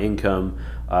break down income,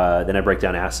 then I break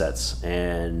down assets.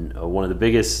 And one of the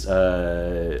biggest,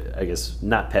 I guess,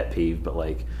 not pet peeve, but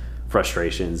like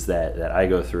frustrations that I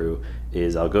go through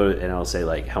is I'll go and I'll say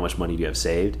like, how much money do you have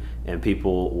saved? And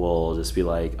people will just be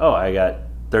like, oh, I got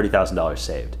 $30,000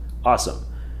 saved. Awesome.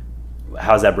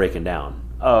 How's that breaking down?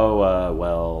 Oh,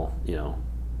 well,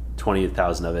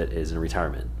 20,000 of it is in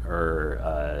retirement, or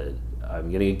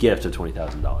I'm getting a gift of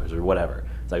 $20,000 or whatever.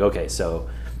 It's like, okay, so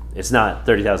it's not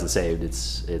 30,000 saved.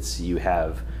 It's you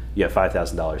have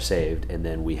 $5,000 saved, and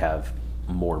then we have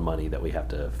more money that we have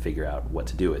to figure out what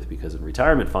to do with, because in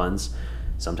retirement funds,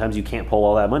 sometimes you can't pull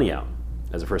all that money out.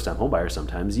 As a first-time homebuyer,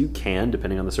 sometimes you can,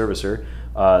 depending on the servicer.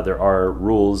 There are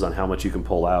rules on how much you can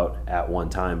pull out at one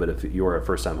time, but if you're a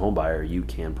first-time homebuyer, you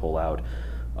can pull out,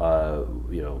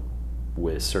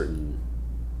 with certain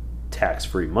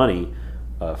tax-free money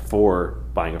for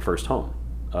buying a first home.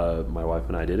 My wife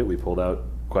and I did it. We pulled out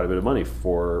quite a bit of money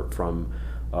from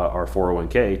our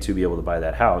 401k to be able to buy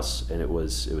that house, and it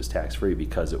was tax-free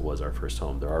because it was our first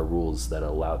home. There are rules that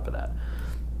allowed for that.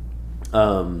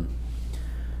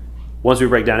 Once we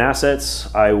break down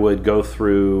assets, I would go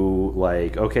through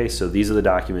like, okay, so these are the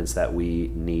documents that we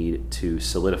need to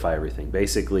solidify everything.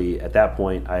 Basically, at that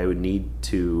point, I would need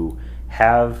to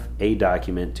have a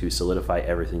document to solidify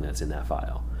everything that's in that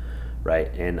file,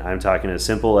 right? And I'm talking as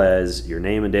simple as your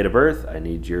name and date of birth. I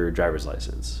need your driver's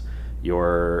license.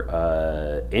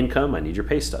 Your income, I need your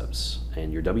pay stubs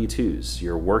and your W-2s.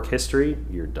 Your work history,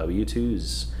 your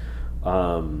W-2s.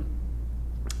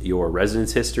 Your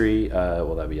residence history,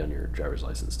 that'd be on your driver's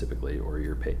license typically, or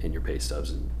your pay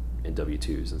stubs and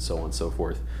W-2s and so on and so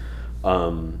forth.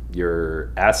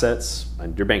 Your assets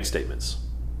and your bank statements,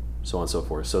 so on and so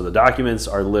forth. So the documents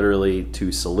are literally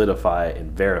to solidify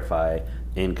and verify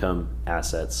income,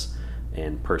 assets,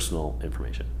 and personal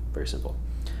information. Very simple.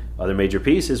 Other major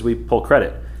piece is we pull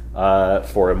credit.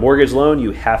 For a mortgage loan, you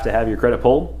have to have your credit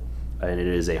pulled, and it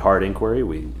is a hard inquiry.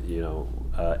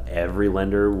 Every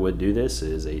lender would do this.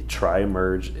 It is a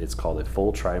tri-merge. It's called a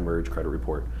full tri-merge credit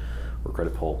report or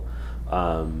credit pull.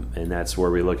 And that's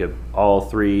where we look at all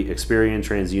three, Experian,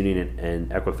 TransUnion, and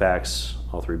Equifax,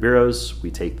 all three bureaus. We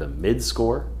take the mid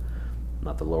score,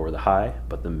 not the low or the high,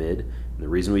 but the mid. And the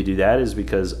reason we do that is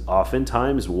because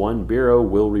oftentimes one bureau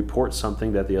will report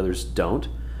something that the others don't,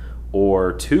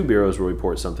 or two bureaus will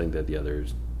report something that the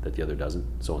other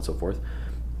doesn't, so on and so forth.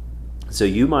 So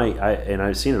you might, and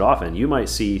I've seen it often, you might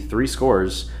see three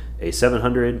scores, a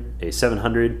 700, a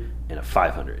 700, and a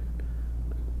 500.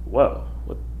 Whoa,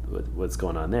 what's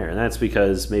going on there? And that's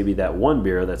because maybe that one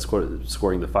bureau that's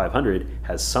scoring the 500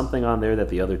 has something on there that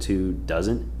the other two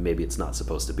doesn't. Maybe it's not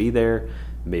supposed to be there.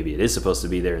 Maybe it is supposed to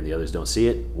be there and the others don't see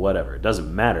it. Whatever. It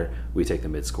doesn't matter. We take the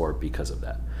mid score because of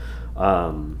that.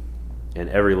 And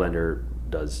every lender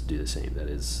does do the same.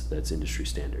 That's industry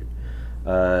standard.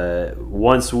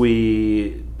 Once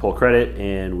we pull credit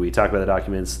and we talk about the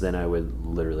documents, then I would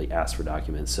literally ask for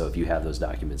documents. So if you have those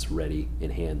documents ready in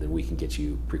hand, then we can get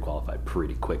you pre-qualified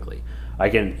pretty quickly. I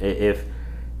can, if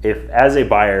as a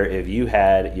buyer, if you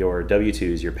had your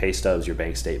W-2s, your pay stubs, your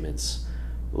bank statements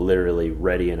literally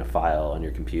ready in a file on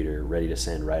your computer, ready to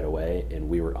send right away, and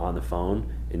we were on the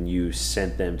phone and you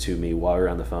sent them to me while we were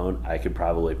on the phone, I could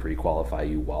probably pre-qualify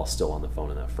you while still on the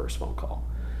phone in that first phone call.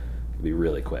 Be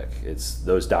really quick. It's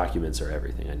those documents are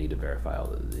everything. I need to verify all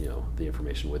the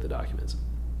information with the documents.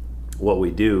 What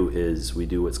we do is we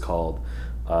do what's called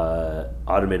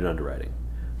automated underwriting.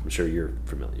 I'm sure you're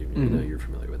familiar. You're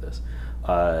familiar with this.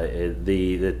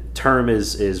 The term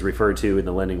is referred to in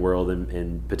the lending world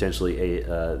and potentially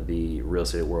the real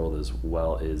estate world as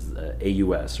well is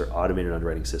AUS, or automated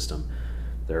underwriting system.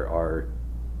 There are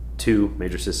two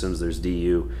major systems. There's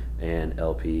DU and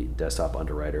LP, Desktop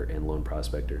Underwriter and Loan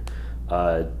Prospector.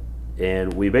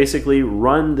 And we basically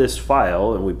run this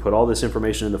file and we put all this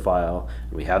information in the file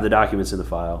and we have the documents in the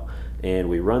file and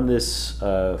we run this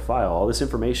file, all this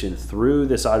information through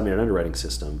this automated underwriting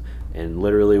system. And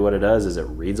literally what it does is it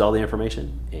reads all the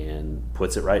information and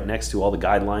puts it right next to all the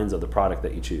guidelines of the product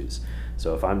that you choose.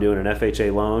 So if I'm doing an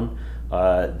FHA loan,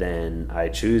 then I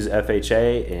choose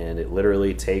FHA and it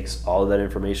literally takes all of that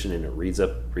information and it reads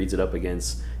it up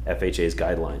against FHA's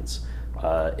guidelines.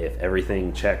 If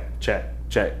everything check,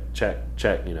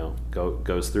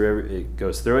 goes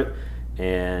through it,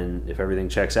 and if everything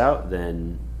checks out,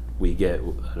 then we get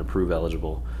an approve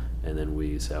eligible, and then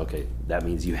we say, okay, that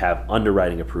means you have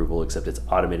underwriting approval, except it's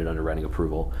automated underwriting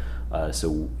approval,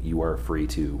 so you are free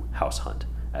to house hunt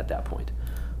at that point.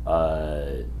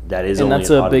 That is, and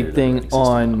that's a big thing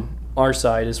on our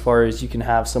side, as far as you can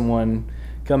have someone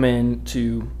come in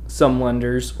to some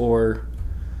lenders, or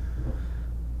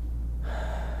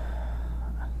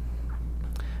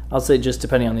I'll say just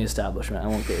depending on the establishment. I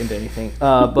won't get into anything.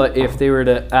 But if they were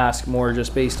to ask more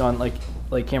just based on,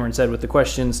 like Cameron said, with the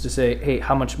questions to say, hey,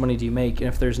 how much money do you make? And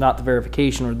if there's not the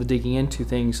verification or the digging into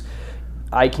things,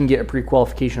 I can get a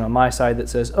pre-qualification on my side that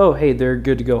says, oh, hey, they're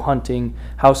good to go hunting,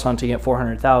 house hunting at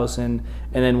 $400,000. And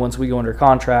then once we go under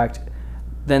contract,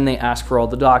 then they ask for all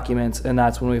the documents, and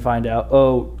that's when we find out,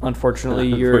 oh, unfortunately,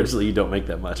 you don't make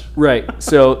that much. Right.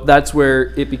 So that's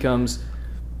where it becomes,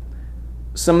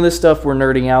 some of this stuff we're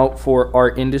nerding out for our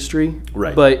industry,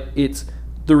 right? But it's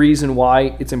the reason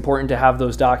why it's important to have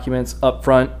those documents up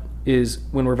front is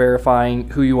when we're verifying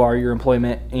who you are, your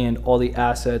employment, and all the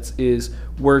assets, is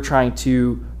we're trying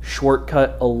to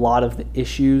shortcut a lot of the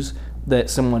issues that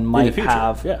someone might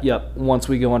have. Yeah. Yep. Once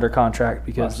we go under contract,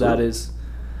 because that's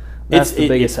the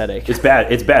biggest headache. It's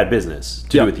bad business to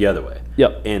do it the other way.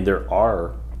 Yep. And there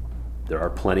are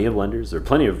plenty of lenders, there are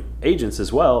plenty of agents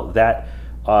as well that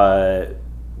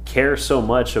care so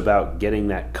much about getting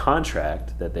that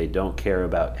contract that they don't care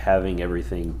about having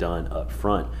everything done up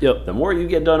front. Yep. The more you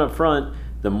get done up front,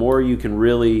 the more you can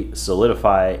really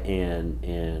solidify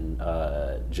and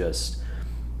just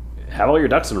have all your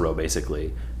ducks in a row,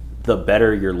 basically. The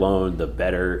better your loan, the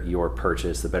better your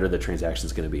purchase, the better the transaction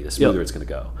is going to be, the smoother it's going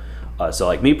to go. So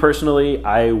like me personally,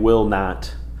 I will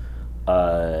not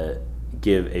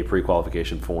give a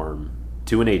pre-qualification form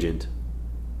to an agent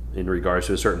in regards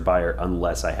to a certain buyer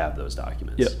unless I have those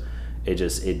documents. Yep.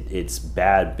 It's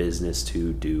bad business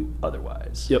to do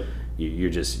otherwise. Yep.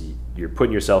 You're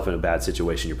putting yourself in a bad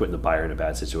situation. You're putting the buyer in a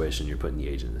bad situation. You're putting the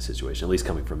agent in a situation, at least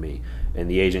coming from me.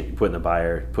 And the agent, you're putting the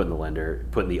buyer, putting the lender,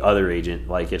 putting the other agent.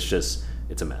 Like it's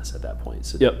a mess at that point.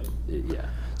 So yep. Yeah.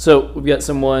 So we've got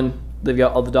someone, they've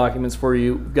got all the documents for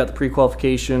you. We've got the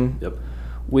pre-qualification. Yep.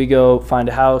 We go find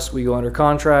a house. We go under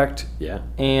contract. Yeah.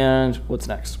 And what's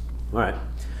next? All right.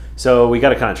 So we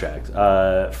got a contract.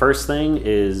 First thing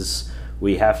is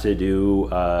we have to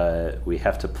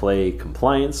play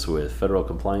compliance with federal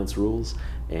compliance rules,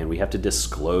 and we have to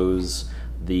disclose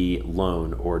the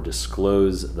loan or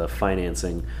disclose the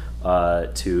financing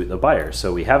to the buyer.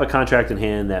 So we have a contract in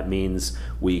hand. That means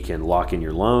we can lock in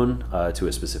your loan to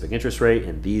a specific interest rate.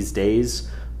 And these days,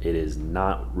 it is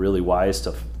not really wise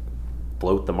to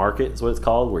float the market, is what it's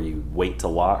called, where you wait to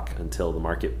lock until the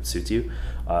market suits you.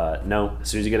 No, as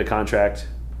soon as you get a contract,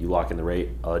 you lock in the rate.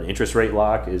 An interest rate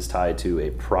lock is tied to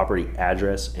a property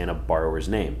address and a borrower's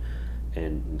name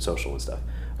and social and stuff.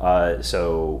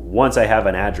 So once I have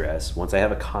an address, once I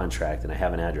have a contract and I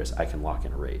have an address, I can lock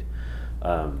in a rate.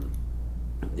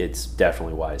 it's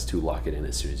definitely wise to lock it in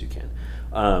as soon as you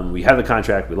can. We have the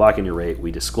contract, we lock in your rate,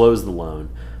 we disclose the loan,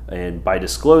 and by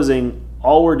disclosing,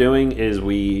 all we're doing is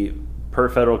per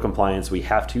federal compliance, we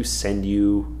have to send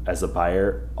you as a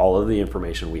buyer all of the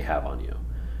information we have on you.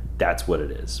 That's what it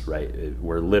is, right?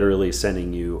 We're literally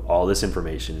sending you all this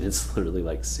information. It's literally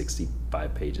like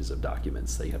 65 pages of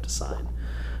documents that you have to sign,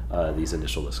 these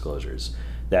initial disclosures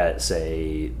that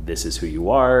say this is who you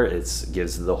are. It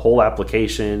gives the whole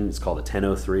application. It's called a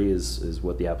 1003 is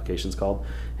what the application's called.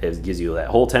 It gives you that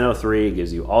whole 1003. It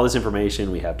gives you all this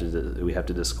information. We have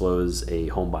to disclose a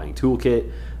home buying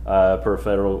toolkit per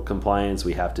federal compliance.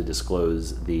 We have to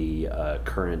disclose the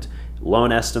current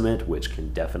loan estimate, which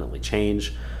can definitely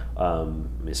change.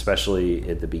 Especially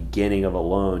at the beginning of a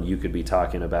loan, you could be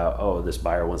talking about, oh, this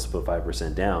buyer wants to put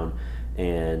 5% down,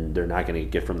 and they're not going to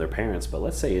get from their parents. But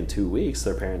let's say in 2 weeks,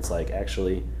 their parents like,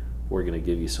 actually, we're going to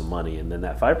give you some money, and then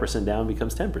that 5% down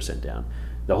becomes 10% down.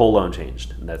 The whole loan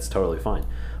changed, and that's totally fine.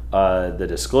 The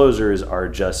disclosures are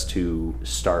just to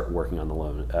start working on the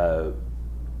loan.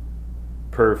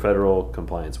 Per federal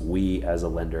compliance, we as a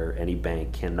lender, any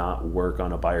bank, cannot work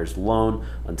on a buyer's loan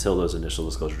until those initial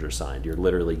disclosures are signed. You're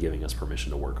literally giving us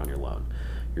permission to work on your loan.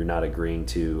 You're not agreeing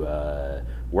to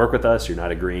work with us. You're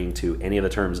not agreeing to any of the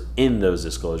terms in those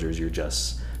disclosures. You're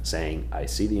just saying, I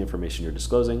see the information you're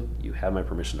disclosing. You have my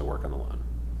permission to work on the loan.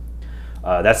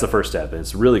 That's the first step. And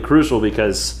it's really crucial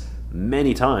because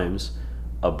many times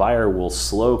a buyer will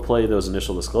slow play those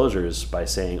initial disclosures by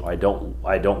saying, I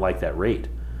don't like that rate.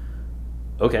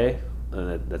 Okay,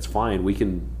 that's fine. We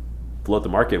can float the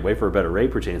market, wait for a better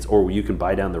rate perchance, or you can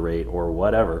buy down the rate or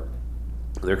whatever.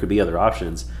 There could be other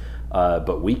options,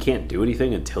 but we can't do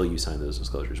anything until you sign those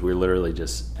disclosures. We're literally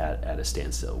just at a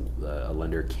standstill. A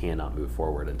lender cannot move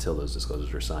forward until those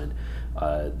disclosures are signed.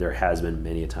 There has been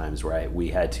many times where we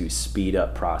had to speed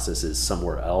up processes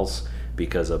somewhere else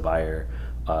because a buyer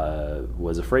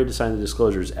was afraid to sign the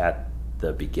disclosures at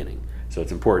the beginning. So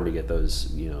it's important to get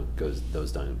those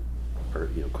done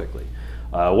quickly.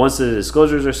 Once the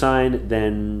disclosures are signed,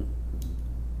 then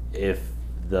if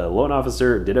the loan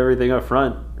officer did everything up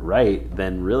front right,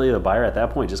 then really the buyer at that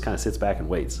point just kind of sits back and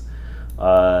waits.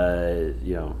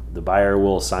 The buyer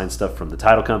will sign stuff from the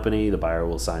title company. The buyer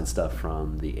will sign stuff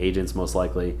from the agents, most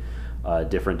likely.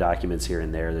 Different documents here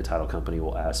and there. The title company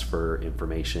will ask for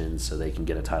information so they can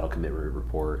get a title commitment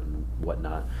report and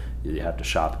whatnot. You have to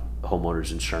shop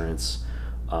homeowners insurance.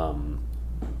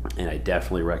 And I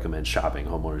definitely recommend shopping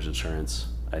homeowners insurance.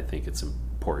 I think it's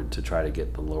important to try to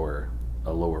get a lower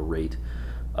rate,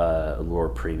 a lower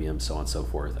premium, so on and so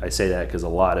forth. I say that because a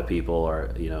lot of people are,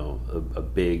 a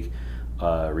big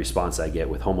response I get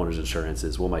with homeowners insurance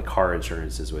is, well, my car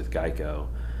insurance is with Geico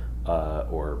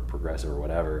or Progressive or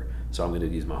whatever, so I'm going to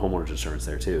use my homeowners insurance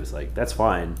there too. It's like, that's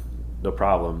fine, no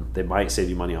problem. They might save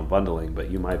you money on bundling, but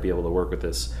you might be able to work with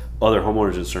this other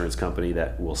homeowners insurance company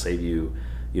that will save you,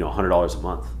 $100 a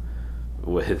month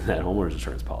with that homeowners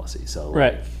insurance policy. So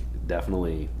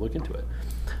definitely look into it.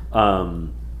 So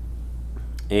on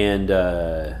and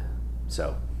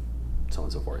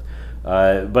so forth.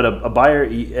 But a buyer,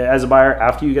 as a buyer,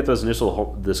 after you get those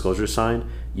initial disclosures signed,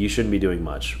 you shouldn't be doing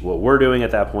much. What we're doing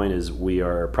at that point is we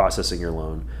are processing your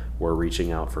loan. We're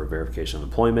reaching out for verification of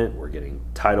employment. We're getting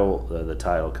the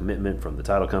title commitment from the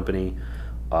title company.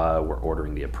 We're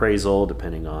ordering the appraisal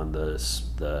depending on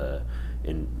the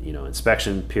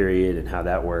inspection period and how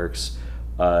that works.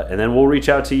 And then we'll reach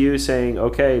out to you saying,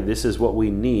 okay, this is what we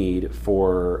need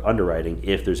for underwriting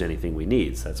if there's anything we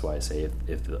need. So that's why I say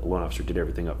if the loan officer did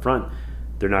everything up front,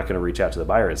 they're not going to reach out to the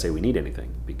buyer and say we need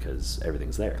anything because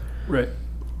everything's there. Right.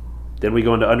 Then we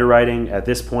go into underwriting. At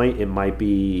this point, it might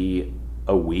be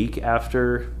a week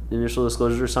after the initial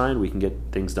disclosures are signed. We can get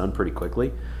things done pretty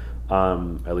quickly.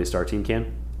 At least our team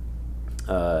can.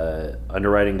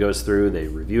 Underwriting goes through, they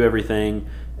review everything,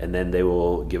 and then they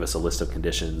will give us a list of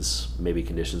conditions. Maybe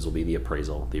conditions will be the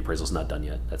appraisal. The appraisal's not done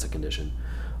yet. That's a condition.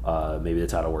 Maybe the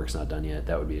title work's not done yet.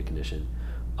 That would be a condition.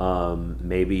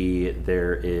 Maybe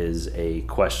there is a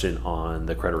question on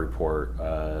the credit report.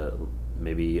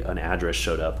 Maybe an address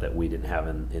showed up that we didn't have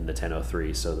in the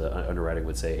 1003. So the underwriting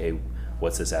would say, hey,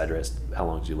 what's this address? How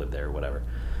long did you live there? Or whatever.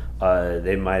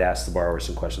 They might ask the borrower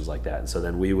some questions like that. And so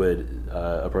then we would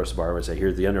approach the borrower and say,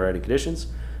 here's the underwriting conditions,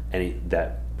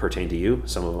 that pertain to you.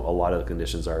 A lot of the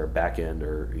conditions are back end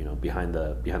or behind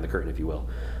the curtain, if you will,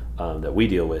 that we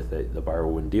deal with that the borrower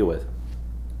wouldn't deal with,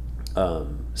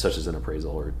 such as an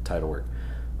appraisal or title work.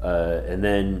 And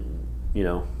then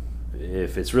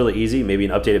if it's really easy, maybe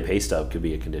an updated pay stub could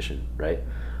be a condition, right?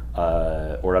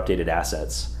 Or updated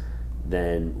assets.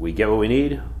 Then we get what we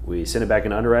need. We send it back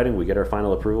into underwriting. We get our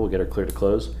final approval. We get our clear to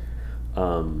close.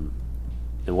 And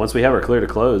once we have our clear to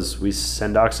close, we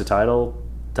send docs to title.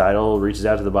 Title reaches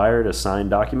out to the buyer to sign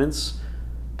documents.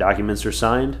 Documents are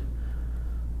signed.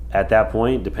 At that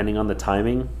point, depending on the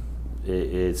timing,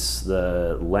 it's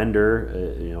the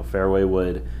lender, Fairway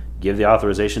would give the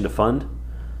authorization to fund.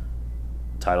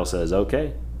 Title says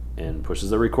okay and pushes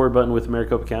the record button with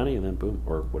Maricopa County, and then boom,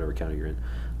 or whatever county you're in,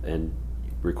 and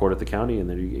record at the county, and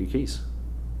then you get your keys.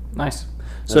 Nice.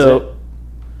 That's So it.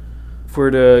 if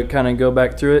we're to kind of go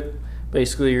back through it,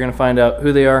 basically you're going to find out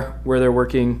who they are, where they're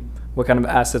working, what kind of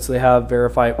assets they have,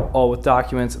 verify all with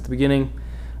documents at the beginning,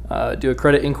 do a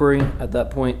credit inquiry. At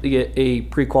that point, they get a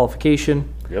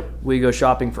pre-qualification. Yep. We go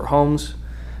shopping for homes.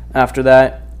 After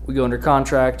that, we go under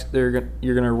contract. You're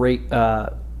going to rate,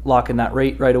 lock in that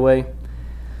rate right away.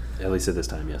 At least at this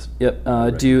time, yes. Yep.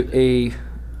 Do a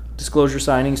disclosure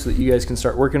signing so that you guys can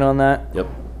start working on that. Yep.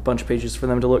 Bunch of pages for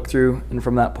them to look through, and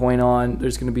from that point on,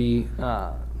 there's going to be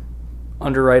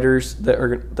underwriters that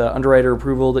are the underwriter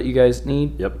approval that you guys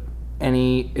need. Yep.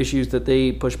 Any issues that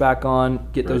they push back on,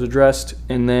 get those Right. addressed,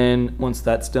 and then once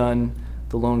that's done,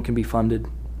 the loan can be funded.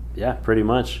 Yeah, pretty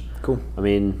much. Cool. I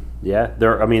mean, yeah,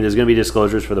 there's going to be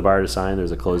disclosures for the buyer to sign.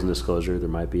 There's a closing disclosure. There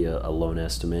might be a loan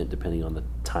estimate depending on the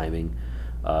timing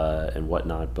and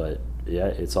whatnot. But yeah,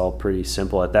 it's all pretty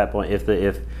simple at that point. If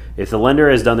the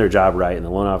lender has done their job right and the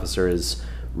loan officer is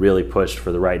really pushed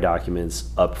for the right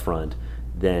documents up front,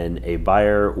 then a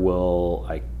buyer will,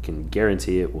 I can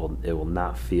guarantee it will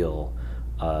not feel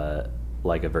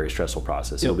like a very stressful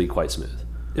process. It'll be quite smooth.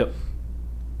 Yep.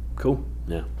 Cool.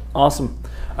 Yeah. Awesome.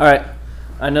 All right.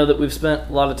 I know that we've spent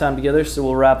a lot of time together, so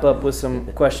we'll wrap up with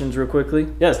some questions real quickly.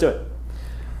 Yeah, let's do it.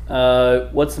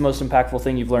 What's the most impactful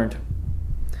thing you've learned?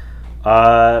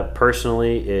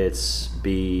 Personally, it's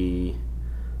be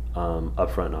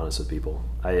upfront and honest with people.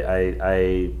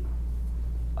 I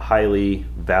highly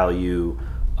value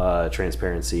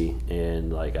transparency,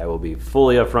 and like I will be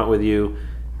fully upfront with you.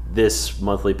 This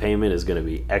monthly payment is going to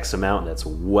be X amount. That's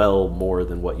well more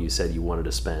than what you said you wanted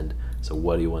to spend. So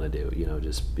what do you want to do?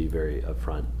 Just be very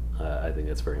upfront. I think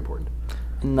that's very important.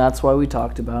 And that's why we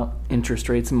talked about interest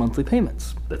rates and monthly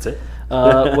payments. That's it.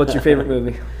 What's your favorite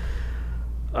movie?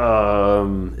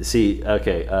 This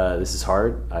is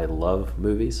hard. I love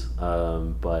movies,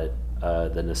 but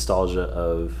the nostalgia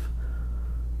of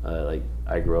I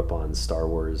grew up on Star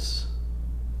Wars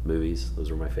movies.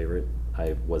 Those were my favorite.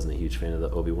 I wasn't a huge fan of the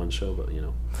Obi-Wan show, but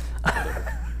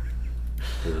whatever.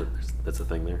 That's a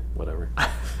thing there. Whatever.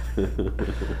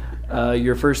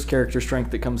 Your first character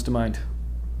strength that comes to mind?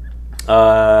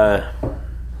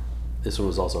 This one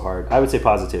was also hard. I would say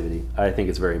positivity. I think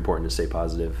it's very important to stay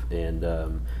positive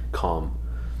and calm.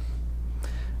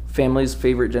 Family's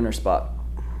favorite dinner spot?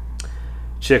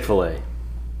 Chick-fil-A.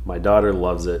 My daughter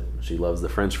loves it. She loves the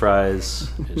French fries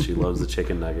and she loves the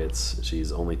chicken nuggets.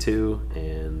 She's only 2,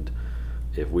 and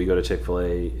if we go to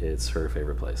Chick-fil-A, it's her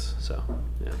favorite place. So,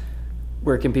 yeah.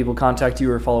 Where can people contact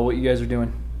you or follow what you guys are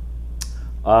doing?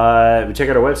 We check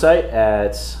out our website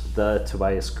at the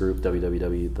Tobias Group,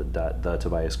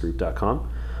 www.thetobiasgroup.com.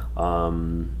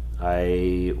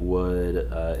 I would,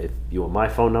 if you want my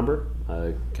phone number,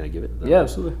 can I give it? Yeah,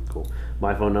 absolutely. Cool.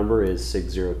 My phone number is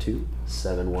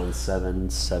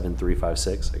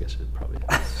 602-717-7356. I guess you probably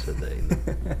said that in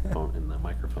the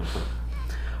microphone.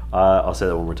 I'll say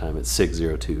that one more time. It's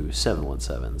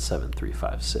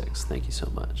 602-717-7356. Thank you so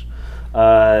much.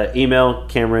 Email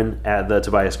Cameron at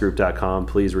thetobiasgroup.com.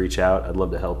 Please reach out. I'd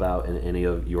love to help out in any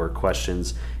of your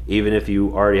questions. Even if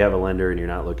you already have a lender and you're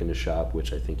not looking to shop,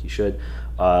 which I think you should.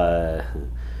 I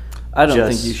don't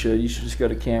think you should. You should just go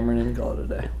to Cameron and call it a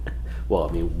day. Well,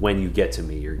 I mean, when you get to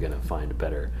me, you're going to find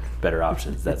better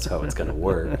options. That's how it's going to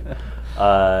work.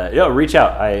 Reach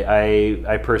out.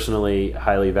 I personally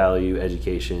highly value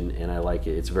education, and I like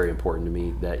it. It's very important to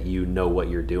me that you know what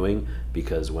you're doing,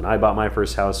 because when I bought my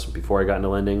first house, before I got into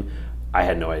lending, I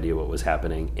had no idea what was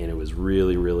happening, and it was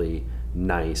really, really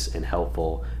nice and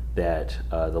helpful that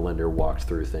the lender walked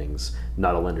through things.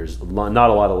 Not a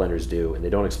lot of lenders do, and they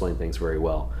don't explain things very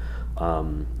well.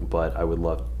 But I would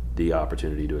love the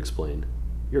opportunity to explain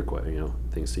your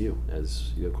things to you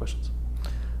as you have questions.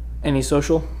 Any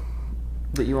social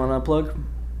that you want to plug?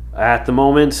 At the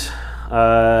moment,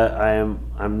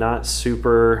 I'm not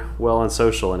super well on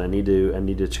social, and I need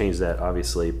to change that,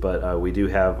 obviously. But we do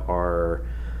have our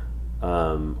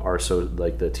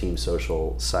the team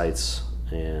social sites,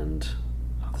 and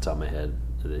off the top of my head,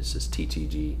 it's just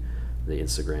TTG, the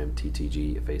Instagram,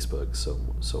 TTG, Facebook, so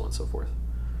on and so forth.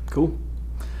 Cool.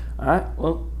 All right.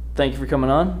 Well, thank you for coming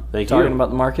on. Thank you. Talking about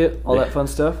the market, all that fun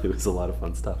stuff. It was a lot of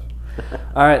fun stuff.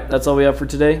 All right, that's all we have for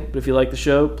today. But if you like the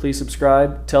show, please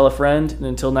subscribe, tell a friend, and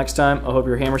until next time, I hope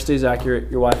your hammer stays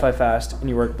accurate, your Wi-Fi fast, and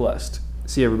your work blessed.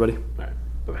 See you, everybody.